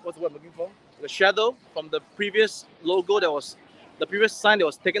 What's the word I'm looking for? The shadow from the previous logo the previous sign that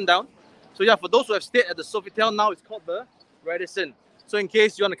was taken down. So yeah, for those who have stayed at the Sofitel, now it's called the Radisson. So in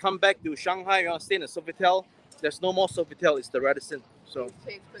case you want to come back to Shanghai, you want to stay in the Sofitel, there's no more Sofitel, it's the Radisson. So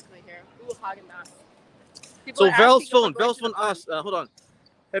change quickly here. Ooh, Haagen-Dazs. So Val's phone asked, hold on,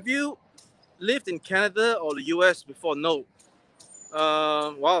 have you lived in Canada or the US before? No.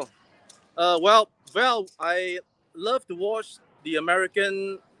 Wow. Well, I love to watch the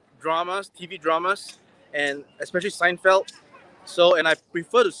American dramas, TV dramas, and especially Seinfeld. So, and I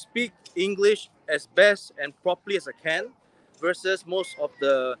prefer to speak English as best and properly as I can versus most of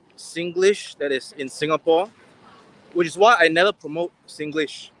the Singlish that is in Singapore, which is why I never promote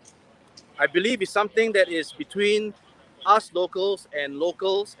Singlish. I believe it's something that is between us locals, and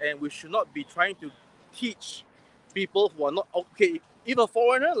we should not be trying to teach people who are not okay. Even a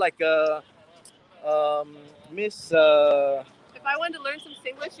foreigner like Miss. If I wanted to learn some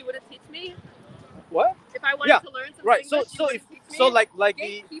Singlish, you wouldn't teach me. What? If I wanted to learn some right. Singlish, So teach me? like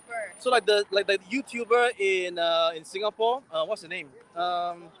Gatekeeper. the YouTuber in Singapore. What's the name?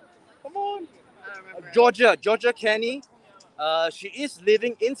 Come on. I don't remember. Georgia Kenny. She is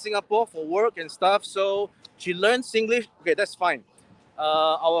living in Singapore for work and stuff, so she learns Singlish. Okay, that's fine.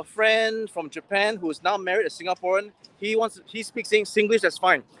 Our friend from Japan who is now married, a Singaporean, he speaks Singlish. That's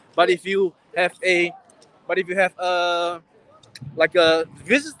fine. But if you have like a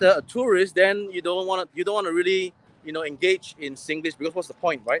visitor, a tourist, then you don't want to really engage in Singlish, because what's the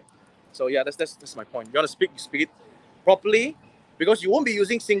point, right? So yeah, that's my point. You want to speak, you speak it properly, because you won't be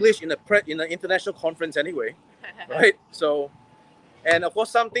using Singlish in an international conference anyway, right? So, and of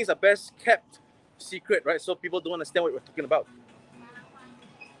course, some things are best kept secret, right? So people don't understand what we're talking about.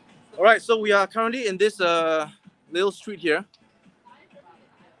 All right, so we are currently in this little street here.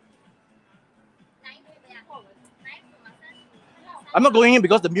 I'm not going in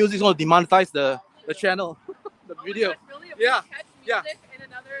because the music is going to demonetize the channel, the video. Really? Yeah, yeah. In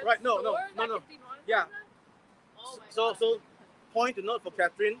another Right, no. Yeah. Oh So point to note for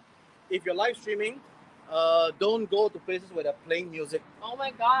Katherine, if you're live streaming, don't go to places where they're playing music. Oh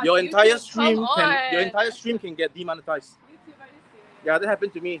my God. Your entire YouTube, stream can get demonetized. YouTube, are you serious? Yeah, that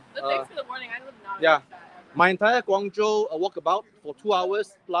happened to me. But thanks for the warning. I would not Yeah. watch that ever. My entire Guangzhou walkabout for 2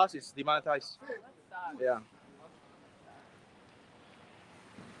 hours plus is demonetized. That sucks. Yeah.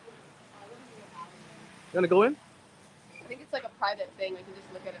 You want to go in? I think it's like a private thing. We can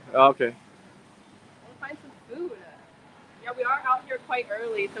just look at it. Oh, okay. We'll find some food. Yeah, we are out here quite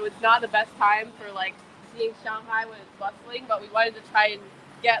early, so it's not the best time for like seeing Shanghai when it's bustling, but we wanted to try and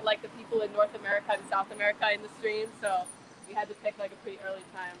get like the people in North America and South America in the stream, so we had to pick like a pretty early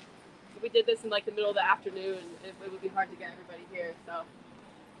time. If we did this in like the middle of the afternoon, it would be hard to get everybody here, so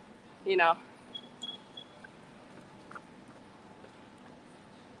you know.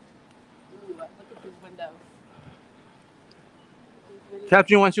 at these windows.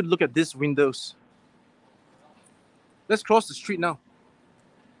 Katherine wants you to look at these windows. Let's cross the street now.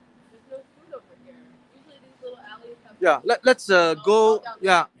 There's no food over here. Usually these little alleys have Yeah, let's go. down there.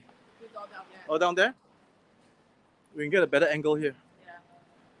 Yeah, food's all down there. oh, down there. We can get a better angle here. Yeah.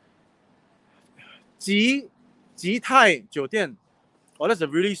 Ji Tai 酒店. Oh, that's a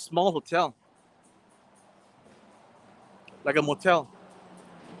really small hotel. Like a motel.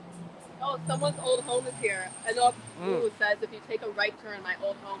 Oh, someone's old home is here. I know who says if you take a right turn, my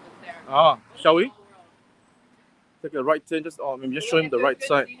old home is there. Ah, shall we? Take a right turn. Just maybe just show him the right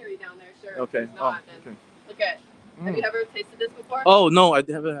side. Scenery down there, sure. Okay. If not, then Okay. look at. Have you ever tasted this before? Oh no, I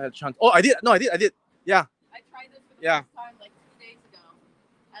haven't had a chance. Oh, I did. No, I did. Yeah. I tried this for the Yeah. first time like 2 days ago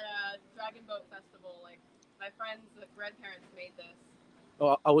at a Dragon Boat festival. Like my friends' grandparents made this.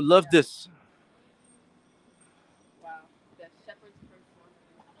 Oh, I would love this. Wow, the shepherd's first one.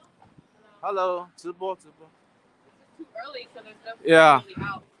 Hello, 直播. This is too early, so there's no food Yeah. really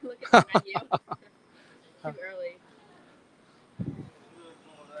out. Look at the menu. Too early.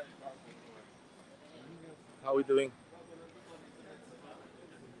 How are we doing?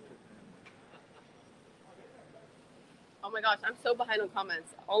 Oh my gosh, I'm so behind on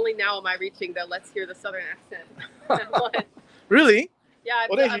comments. Only now am I reaching the let's hear the southern accent. one. Really? Yeah,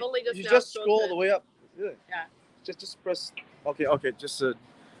 Oh, then I've only just you now just scrolled scroll to- the way up. Really? Yeah. Just press. Okay. Just.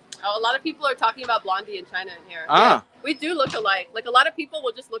 Oh, a lot of people are talking about Blondie in China in here. Ah. We do look alike. Like a lot of people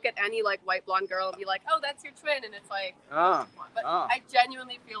will just look at any like white blonde girl and be like, "Oh, that's your twin," and it's like, Ah. but Ah. I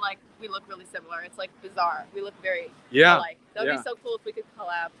genuinely feel like we look really similar. It's like bizarre. We look very Yeah. alike. That would Yeah. be so cool if we could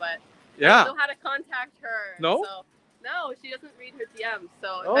collab, but I Yeah. don't know how to contact her. No? So, no, she doesn't read her DMs.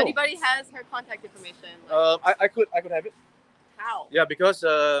 So Oh. if anybody has her contact information, like, I could have it. how? Yeah, because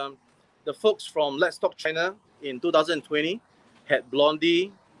the folks from Let's Talk China in 2020 had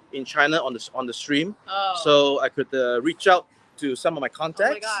Blondie in China on the stream, Oh. so I could reach out to some of my Oh my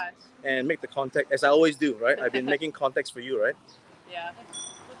contacts gosh. and make the contact as I always do. Right? I've been making contacts for you, right? Yeah.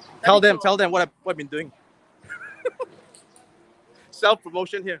 Tell That'd be them cool. what I've been doing. Self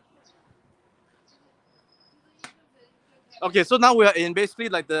promotion here. Okay, so now we are in basically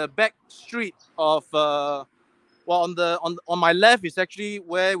like the back street of on my left is actually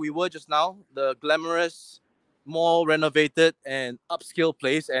where we were just now, the glamorous, more renovated and upscale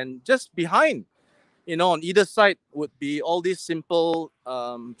place, and just behind, on either side would be all these simple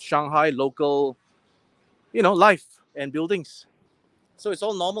Shanghai local, life and buildings. So it's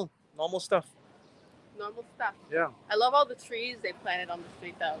all normal stuff. Normal stuff. Yeah. I love all the trees they planted on the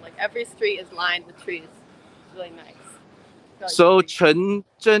street though. Like every street is lined with trees. It's really nice. I feel like So trees- Chen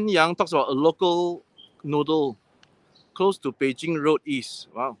Zhenyang talks about a local noodle close to Beijing Road East.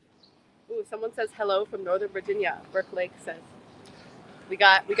 Wow. Ooh, someone says hello from Northern Virginia. Burke Lake says. We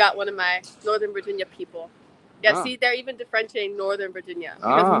got one of my Northern Virginia people. Yeah, Ah. see, they're even differentiating Northern Virginia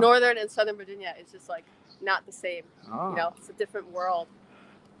because Ah. Northern and Southern Virginia is just like not the same. Ah. It's a different world.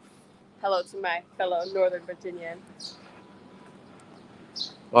 Hello to my fellow Northern Virginian.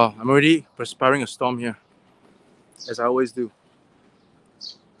 Wow, I'm already perspiring a storm here, as I always do.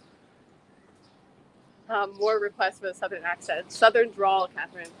 More requests for the Southern accent. Southern drawl,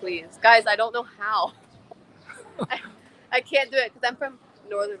 Catherine, please. Guys, I don't know how. I can't do it because I'm from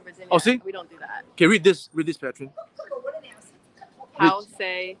Northern Virginia. Oh, see? We don't do that. Okay, read this, Catherine. How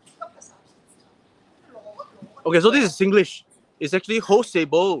say? Okay, so this is English. It's actually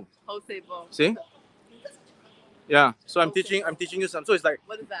Hosebo. Hosebo. See? Yeah. So I'm teaching you some. So it's like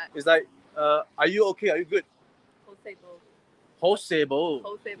What is that? are you okay? Are you good? Hosebo. Hosebo.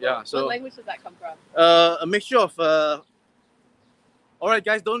 Hosebo. Yeah. So What language does that come from? a mixture of. All right,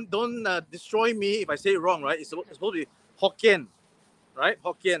 guys, don't destroy me if I say it wrong, right? It's supposed to be Hokkien, right?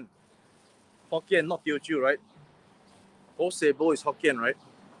 Hokkien, not Teochew, right? Hosebo is Hokkien, right?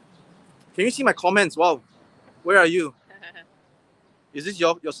 Can you see my comments? Wow, where are you? Is this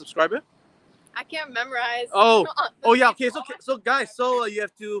your subscriber? I can't memorize. Oh, the oh yeah. Okay, people. so guys, so you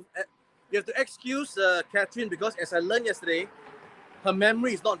have to excuse Katherine because as I learned yesterday, her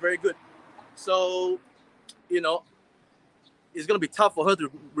memory is not very good. So, it's gonna be tough for her to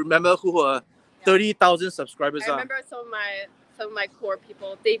remember who her 30,000 subscribers I are. remember some of my core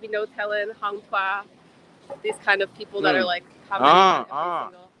people, David Notel, Hang Hua, these kind of people that are like commenting on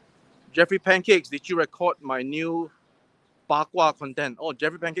every single. Jeffrey Pancakes, did you record my new Bakwa content? Oh,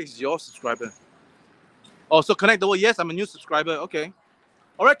 Jeffrey Pancakes is your subscriber. Oh, so connect the world. Yes, I'm a new subscriber. Okay.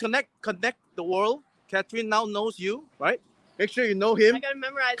 All right, connect the world. Katherine now knows you, right? Make sure you know him. I gotta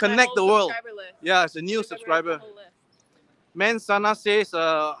memorize Connect my the whole world. subscriber list. Yeah, it's a new I gotta memorize subscriber. the whole list. Man Sana says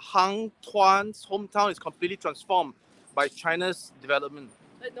Hang Tuan's hometown is completely transformed by China's development.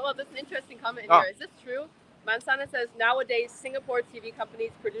 Noel, that's an interesting comment Ah. here. Is this true? Mansana says nowadays Singapore TV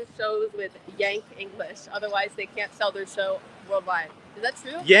companies produce shows with Yank English, otherwise they can't sell their show worldwide. Is that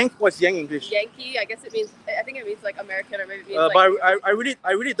true? Yank? What's Yank English? Yankee, I guess it means. I think it means like American, or maybe it means But like.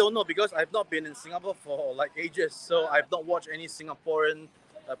 I really don't know because I've not been in Singapore for like ages, so I've not watched any Singaporean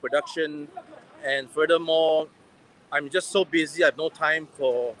production, and furthermore, I'm just so busy. I have no time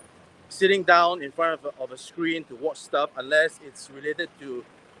for sitting down in front of a screen to watch stuff unless it's related to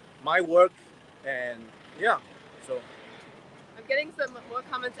my work, and yeah, so. I'm getting some more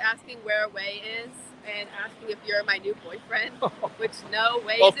comments asking where Wei is and asking if you're my new boyfriend, which no,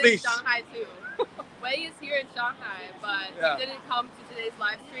 Wei is in Shanghai too. Wei is here in Shanghai, but he didn't come to today's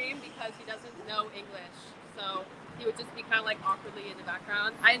live stream because he doesn't know English. So he would just be kind of like awkwardly in the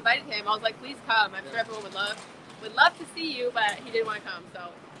background. I invited him. I was like, please come. I'm sure everyone would love to see you, but he didn't want to come, so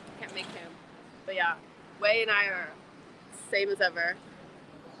can't make him. But yeah, Wei and I are same as ever.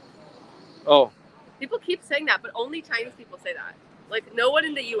 Oh. People keep saying that, but only Chinese people say that. Like, no one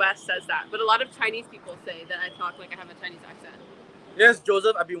in the US says that, but a lot of Chinese people say that I talk like I have a Chinese accent. Yes,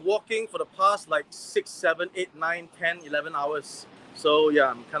 Joseph, I've been walking for the past like 6, 7, 8, 9, 10, 11 hours. So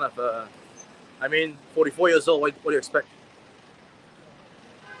yeah, I'm kind of, 44 years old. What do you expect?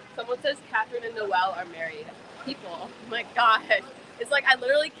 Someone says Katherine and Noel are married. People, oh my gosh. It's like I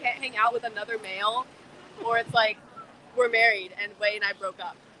literally can't hang out with another male, or it's like we're married and Wei and I broke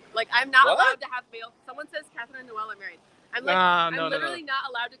up. Like, I'm not allowed to have male. Someone says Katherine and Noel are married. I'm like, I'm literally not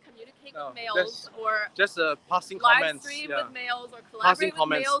allowed to communicate with males or just passing live comments. stream with males or collaborate with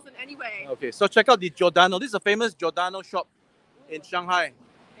males in any way. Okay, so check out the Giordano. This is a famous Giordano shop in Shanghai.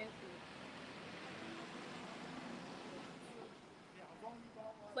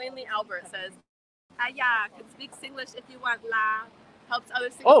 Plainly Albert says, "Aya, can speak Singlish if you want la." Helps other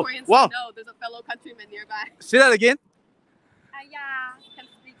Singaporeans to know there's a fellow countryman nearby. Say that again. Aya, can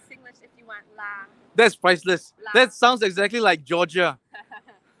speak Singlish if you want la. That's priceless. La. That sounds exactly like Georgia.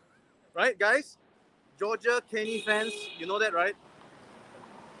 Right, guys? Georgia, Kenny fans, you know that, right?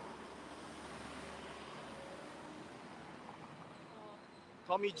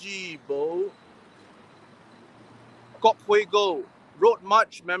 Tommy G, Bo. Kok Hui Go. Road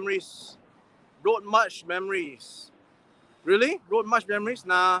much memories. Road much memories. Really? Road much memories?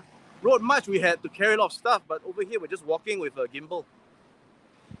 Nah. Road much we had to carry a lot of stuff, but over here we're just walking with a gimbal.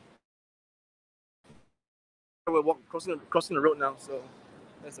 We're crossing the road now, so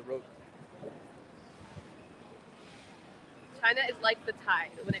that's the road. China is like the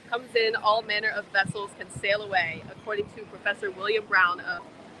tide. When it comes in, all manner of vessels can sail away, according to Professor William Brown of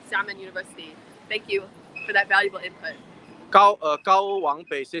Xiamen University. Thank you for that valuable input. Gao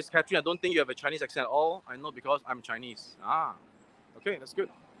Wangbei says, Katherine, I don't think you have a Chinese accent at all. I know because I'm Chinese. Ah, okay, that's good.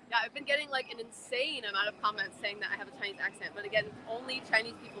 Yeah, I've been getting like an insane amount of comments saying that I have a Chinese accent, but again, only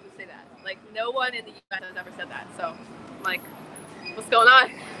Chinese people who say that. Like, no one in the US has ever said that. So, I'm like, what's going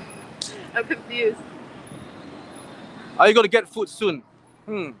on? I'm confused. Are you going to get food soon?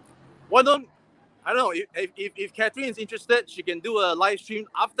 Why don't, I don't know, if Katherine is interested, she can do a live stream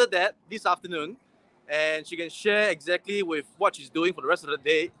after that, this afternoon, and she can share exactly with what she's doing for the rest of the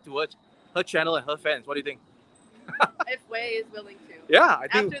day to her channel and her fans. What do you think? If Wei is willing to. Yeah, I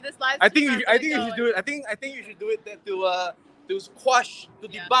think. After this live I stream, think you should do it. I think you should do it to squash, to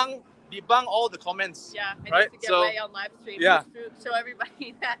debunk all the comments. Yeah, I right? need to get Wei on live stream. Yeah. To show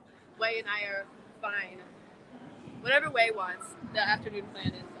everybody that Wei and I are fine. Whatever Wei wants, the afternoon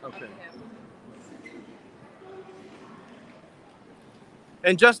plan is up to him.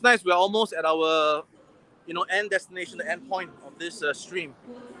 And just nice, we're almost at our, end destination, the end point of this stream.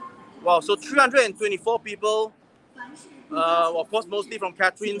 Wow, so 324 people. Of course, mostly from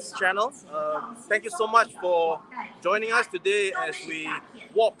Katherine's channel. Thank you so much for joining us today as we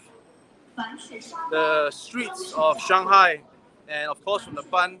walk the streets of Shanghai, and of course from the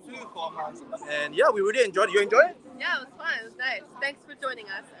Ban. And yeah, we really enjoyed it. You enjoyed it? Yeah, it was fun. It was nice. Thanks for joining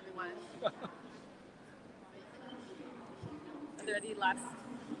us, everyone. Are there any last?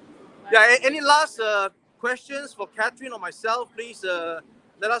 Yeah, any last questions for Katherine or myself? Please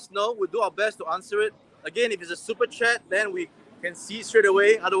let us know. We'll do our best to answer it. Again, if it's a super chat, then we can see straight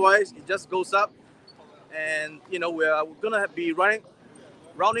away. Otherwise, it just goes up. And we're gonna be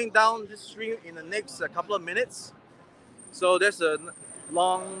rounding down this stream in the next couple of minutes. So there's a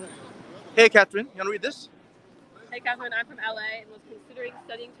long. Hey, Katherine, you wanna read this? Hey, Katherine, I'm from LA and was considering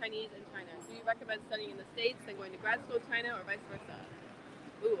studying Chinese in China. Do you recommend studying in the States and going to grad school in China, or vice versa?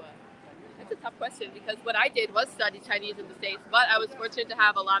 Ooh, that's a tough question because what I did was study Chinese in the States, but I was fortunate to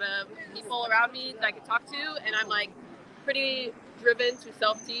have a lot of people around me that I could talk to, and I'm like pretty driven to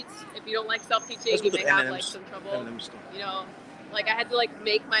self-teach. If you don't like self-teaching, you may have like some trouble, Like I had to like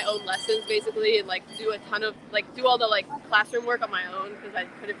make my own lessons basically, and like do a ton of do all the like classroom work on my own because I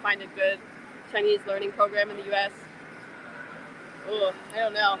couldn't find a good Chinese learning program in the U.S. Oh, I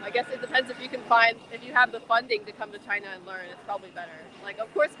don't know. I guess it depends if you have the funding to come to China and learn. It's probably better. Like,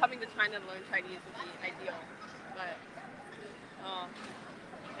 of course, coming to China and learn Chinese would be ideal, but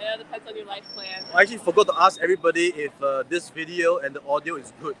yeah, it depends on your life plan. I actually forgot to ask everybody if this video and the audio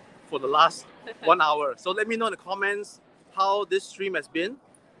is good for the last 1 hour. So let me know in the comments how this stream has been.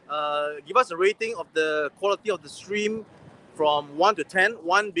 Give us a rating of the quality of the stream from 1 to 10,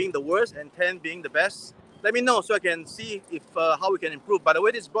 1 being the worst and 10 being the best. Let me know so I can see if how we can improve. By the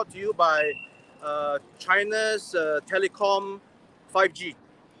way, this is brought to you by China's Telecom 5G.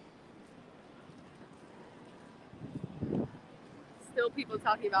 Still people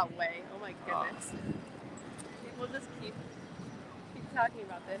talking about Wei. Oh my goodness. People just keep talking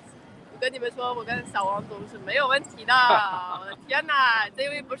about this. 我跟你们说，我跟小王总是没有问题的。我的天哪，这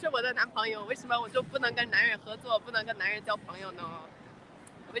位不是我的男朋友，为什么我就不能跟男人合作，不能跟男人交朋友呢？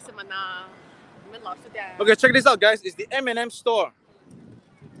为什么呢？ Okay, check this out, guys. It's the M&M store.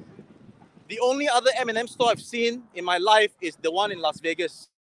 The only other M&M store I've seen in my life is the one in Las Vegas.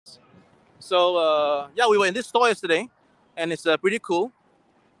 So yeah, we were in this store yesterday, and it's pretty cool.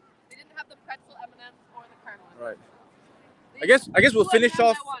 They didn't have the pretzel M&Ms or the caramel. Right. I guess we'll finish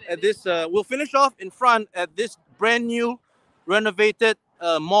off at this. We'll finish off in front at this brand new, renovated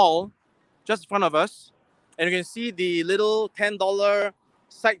mall, just in front of us, and you can see the little $10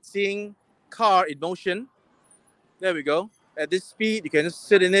 sightseeing car in motion. There we go. At this speed, you can just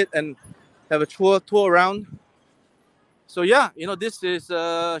sit in it and have a tour around. So yeah, you know, this is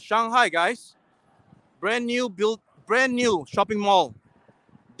Shanghai, guys. Brand new shopping mall.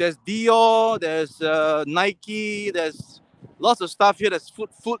 There's Dior, there's Nike, there's lots of stuff here. There's food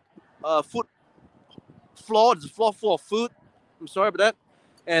floor. There's a floor full of food. I'm sorry about that.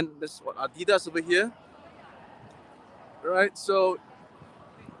 And there's what Adidas over here. Right. So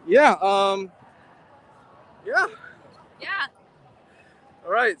yeah. Yeah.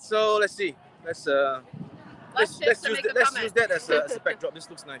 All right. So let's see. Let's use that as a backdrop. This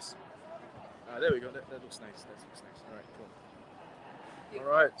looks nice. There we go. That looks nice. That looks nice. All right. Cool.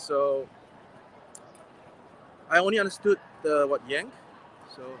 All right. So I only understood the Yank.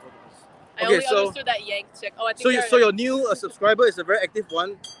 So I only understood that Yank chick. Oh, I think so your new subscriber is a very active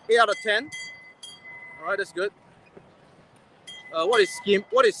one. 8 out of 10. All right. That's good. What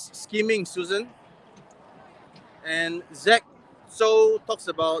is scheming, Susan? And Zach talks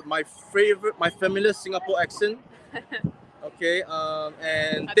about my familiar Singapore accent. Okay,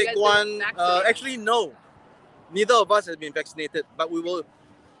 and take one. Actually, no, neither of us has been vaccinated, but we will.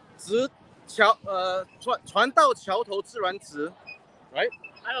 船到桥头自然直, right?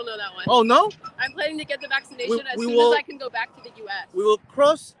 I don't know that one. Oh no! I'm planning to get the vaccination as soon as I can go back to the U.S. We will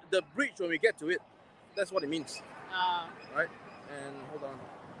cross the bridge when we get to it. That's what it means. Right? And hold on.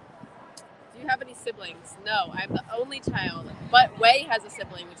 Do you have any siblings? No, I'm the only child. But Wei has a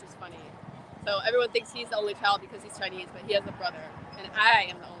sibling, which is funny. So everyone thinks he's the only child because he's Chinese, but he has a brother. And I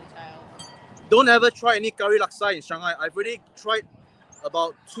am the only child. Don't ever try any curry laksa in Shanghai. I've already tried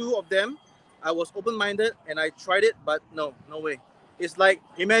about 2 of them. I was open-minded and I tried it, but no way. It's like,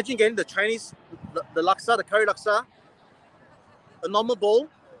 imagine getting the Chinese, the laksa, the curry laksa, a normal bowl,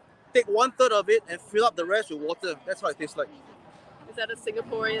 take 1/3 of it and fill up the rest with water. That's what it tastes like. Is that a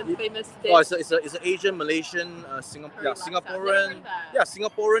Singaporean famous dish? Oh, it's an Asian, Malaysian, Singaporean. Yeah,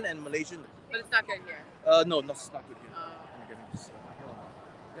 Singaporean and Malaysian. But it's not good here. No, it's not good here.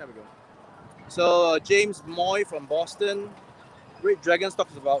 There we go. So James Moy from Boston. Red Dragons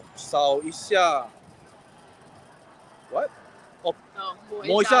talks about 扫一下. What? Oh,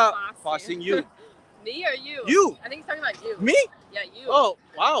 摸一下发型 you. Me or you? You. I think he's talking about you. Me? Yeah, you. Oh,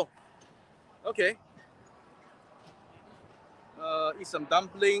 wow. Okay. Eat some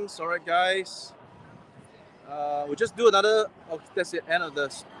dumplings. All right, guys. We'll just do another. Oh, that's the end of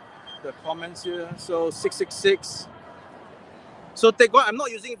the comments here. So 666. So take one. I'm not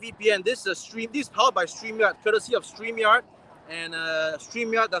using VPN. This is a stream. This is powered by StreamYard, courtesy of StreamYard, and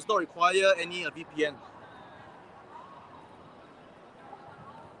StreamYard does not require any VPN.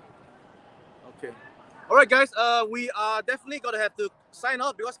 Okay. All right, guys. We are definitely gonna have to sign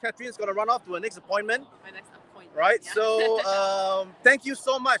off because Katherine's gonna run off to her next appointment. My next appointment. Right. Yeah. So thank you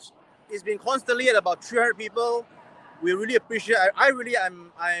so much. It's been constantly at about 300 people. We really appreciate it. I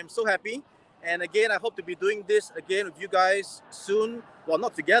am so happy. And again, I hope to be doing this again with you guys soon. Well,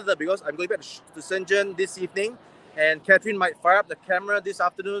 not together because I'm going back to Shenzhen this evening. And Katherine might fire up the camera this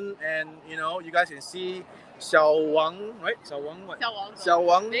afternoon. And, you know, you guys can see Xiao Wang, right? Xiao Wang, what? Xiao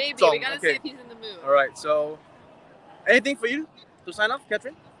Wang. Maybe. We got to see if he's in the mood. All right. So Anything for you to sign off,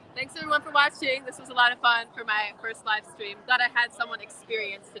 Katherine? Thanks everyone for watching. This was a lot of fun for my first live stream. Glad I had someone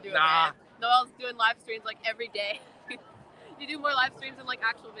experienced to do it. Nah. Noel's doing live streams like every day. You do more live streams than like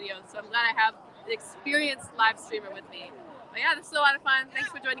actual videos, so I'm glad I have an experienced live streamer with me. But yeah, this was a lot of fun. Thanks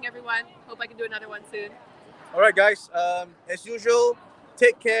for joining everyone. Hope I can do another one soon. All right, guys. As usual,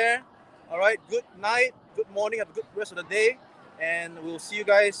 take care. All right. Good night. Good morning. Have a good rest of the day, and we'll see you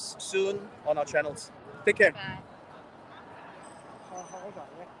guys soon on our channels. Take care. Bye.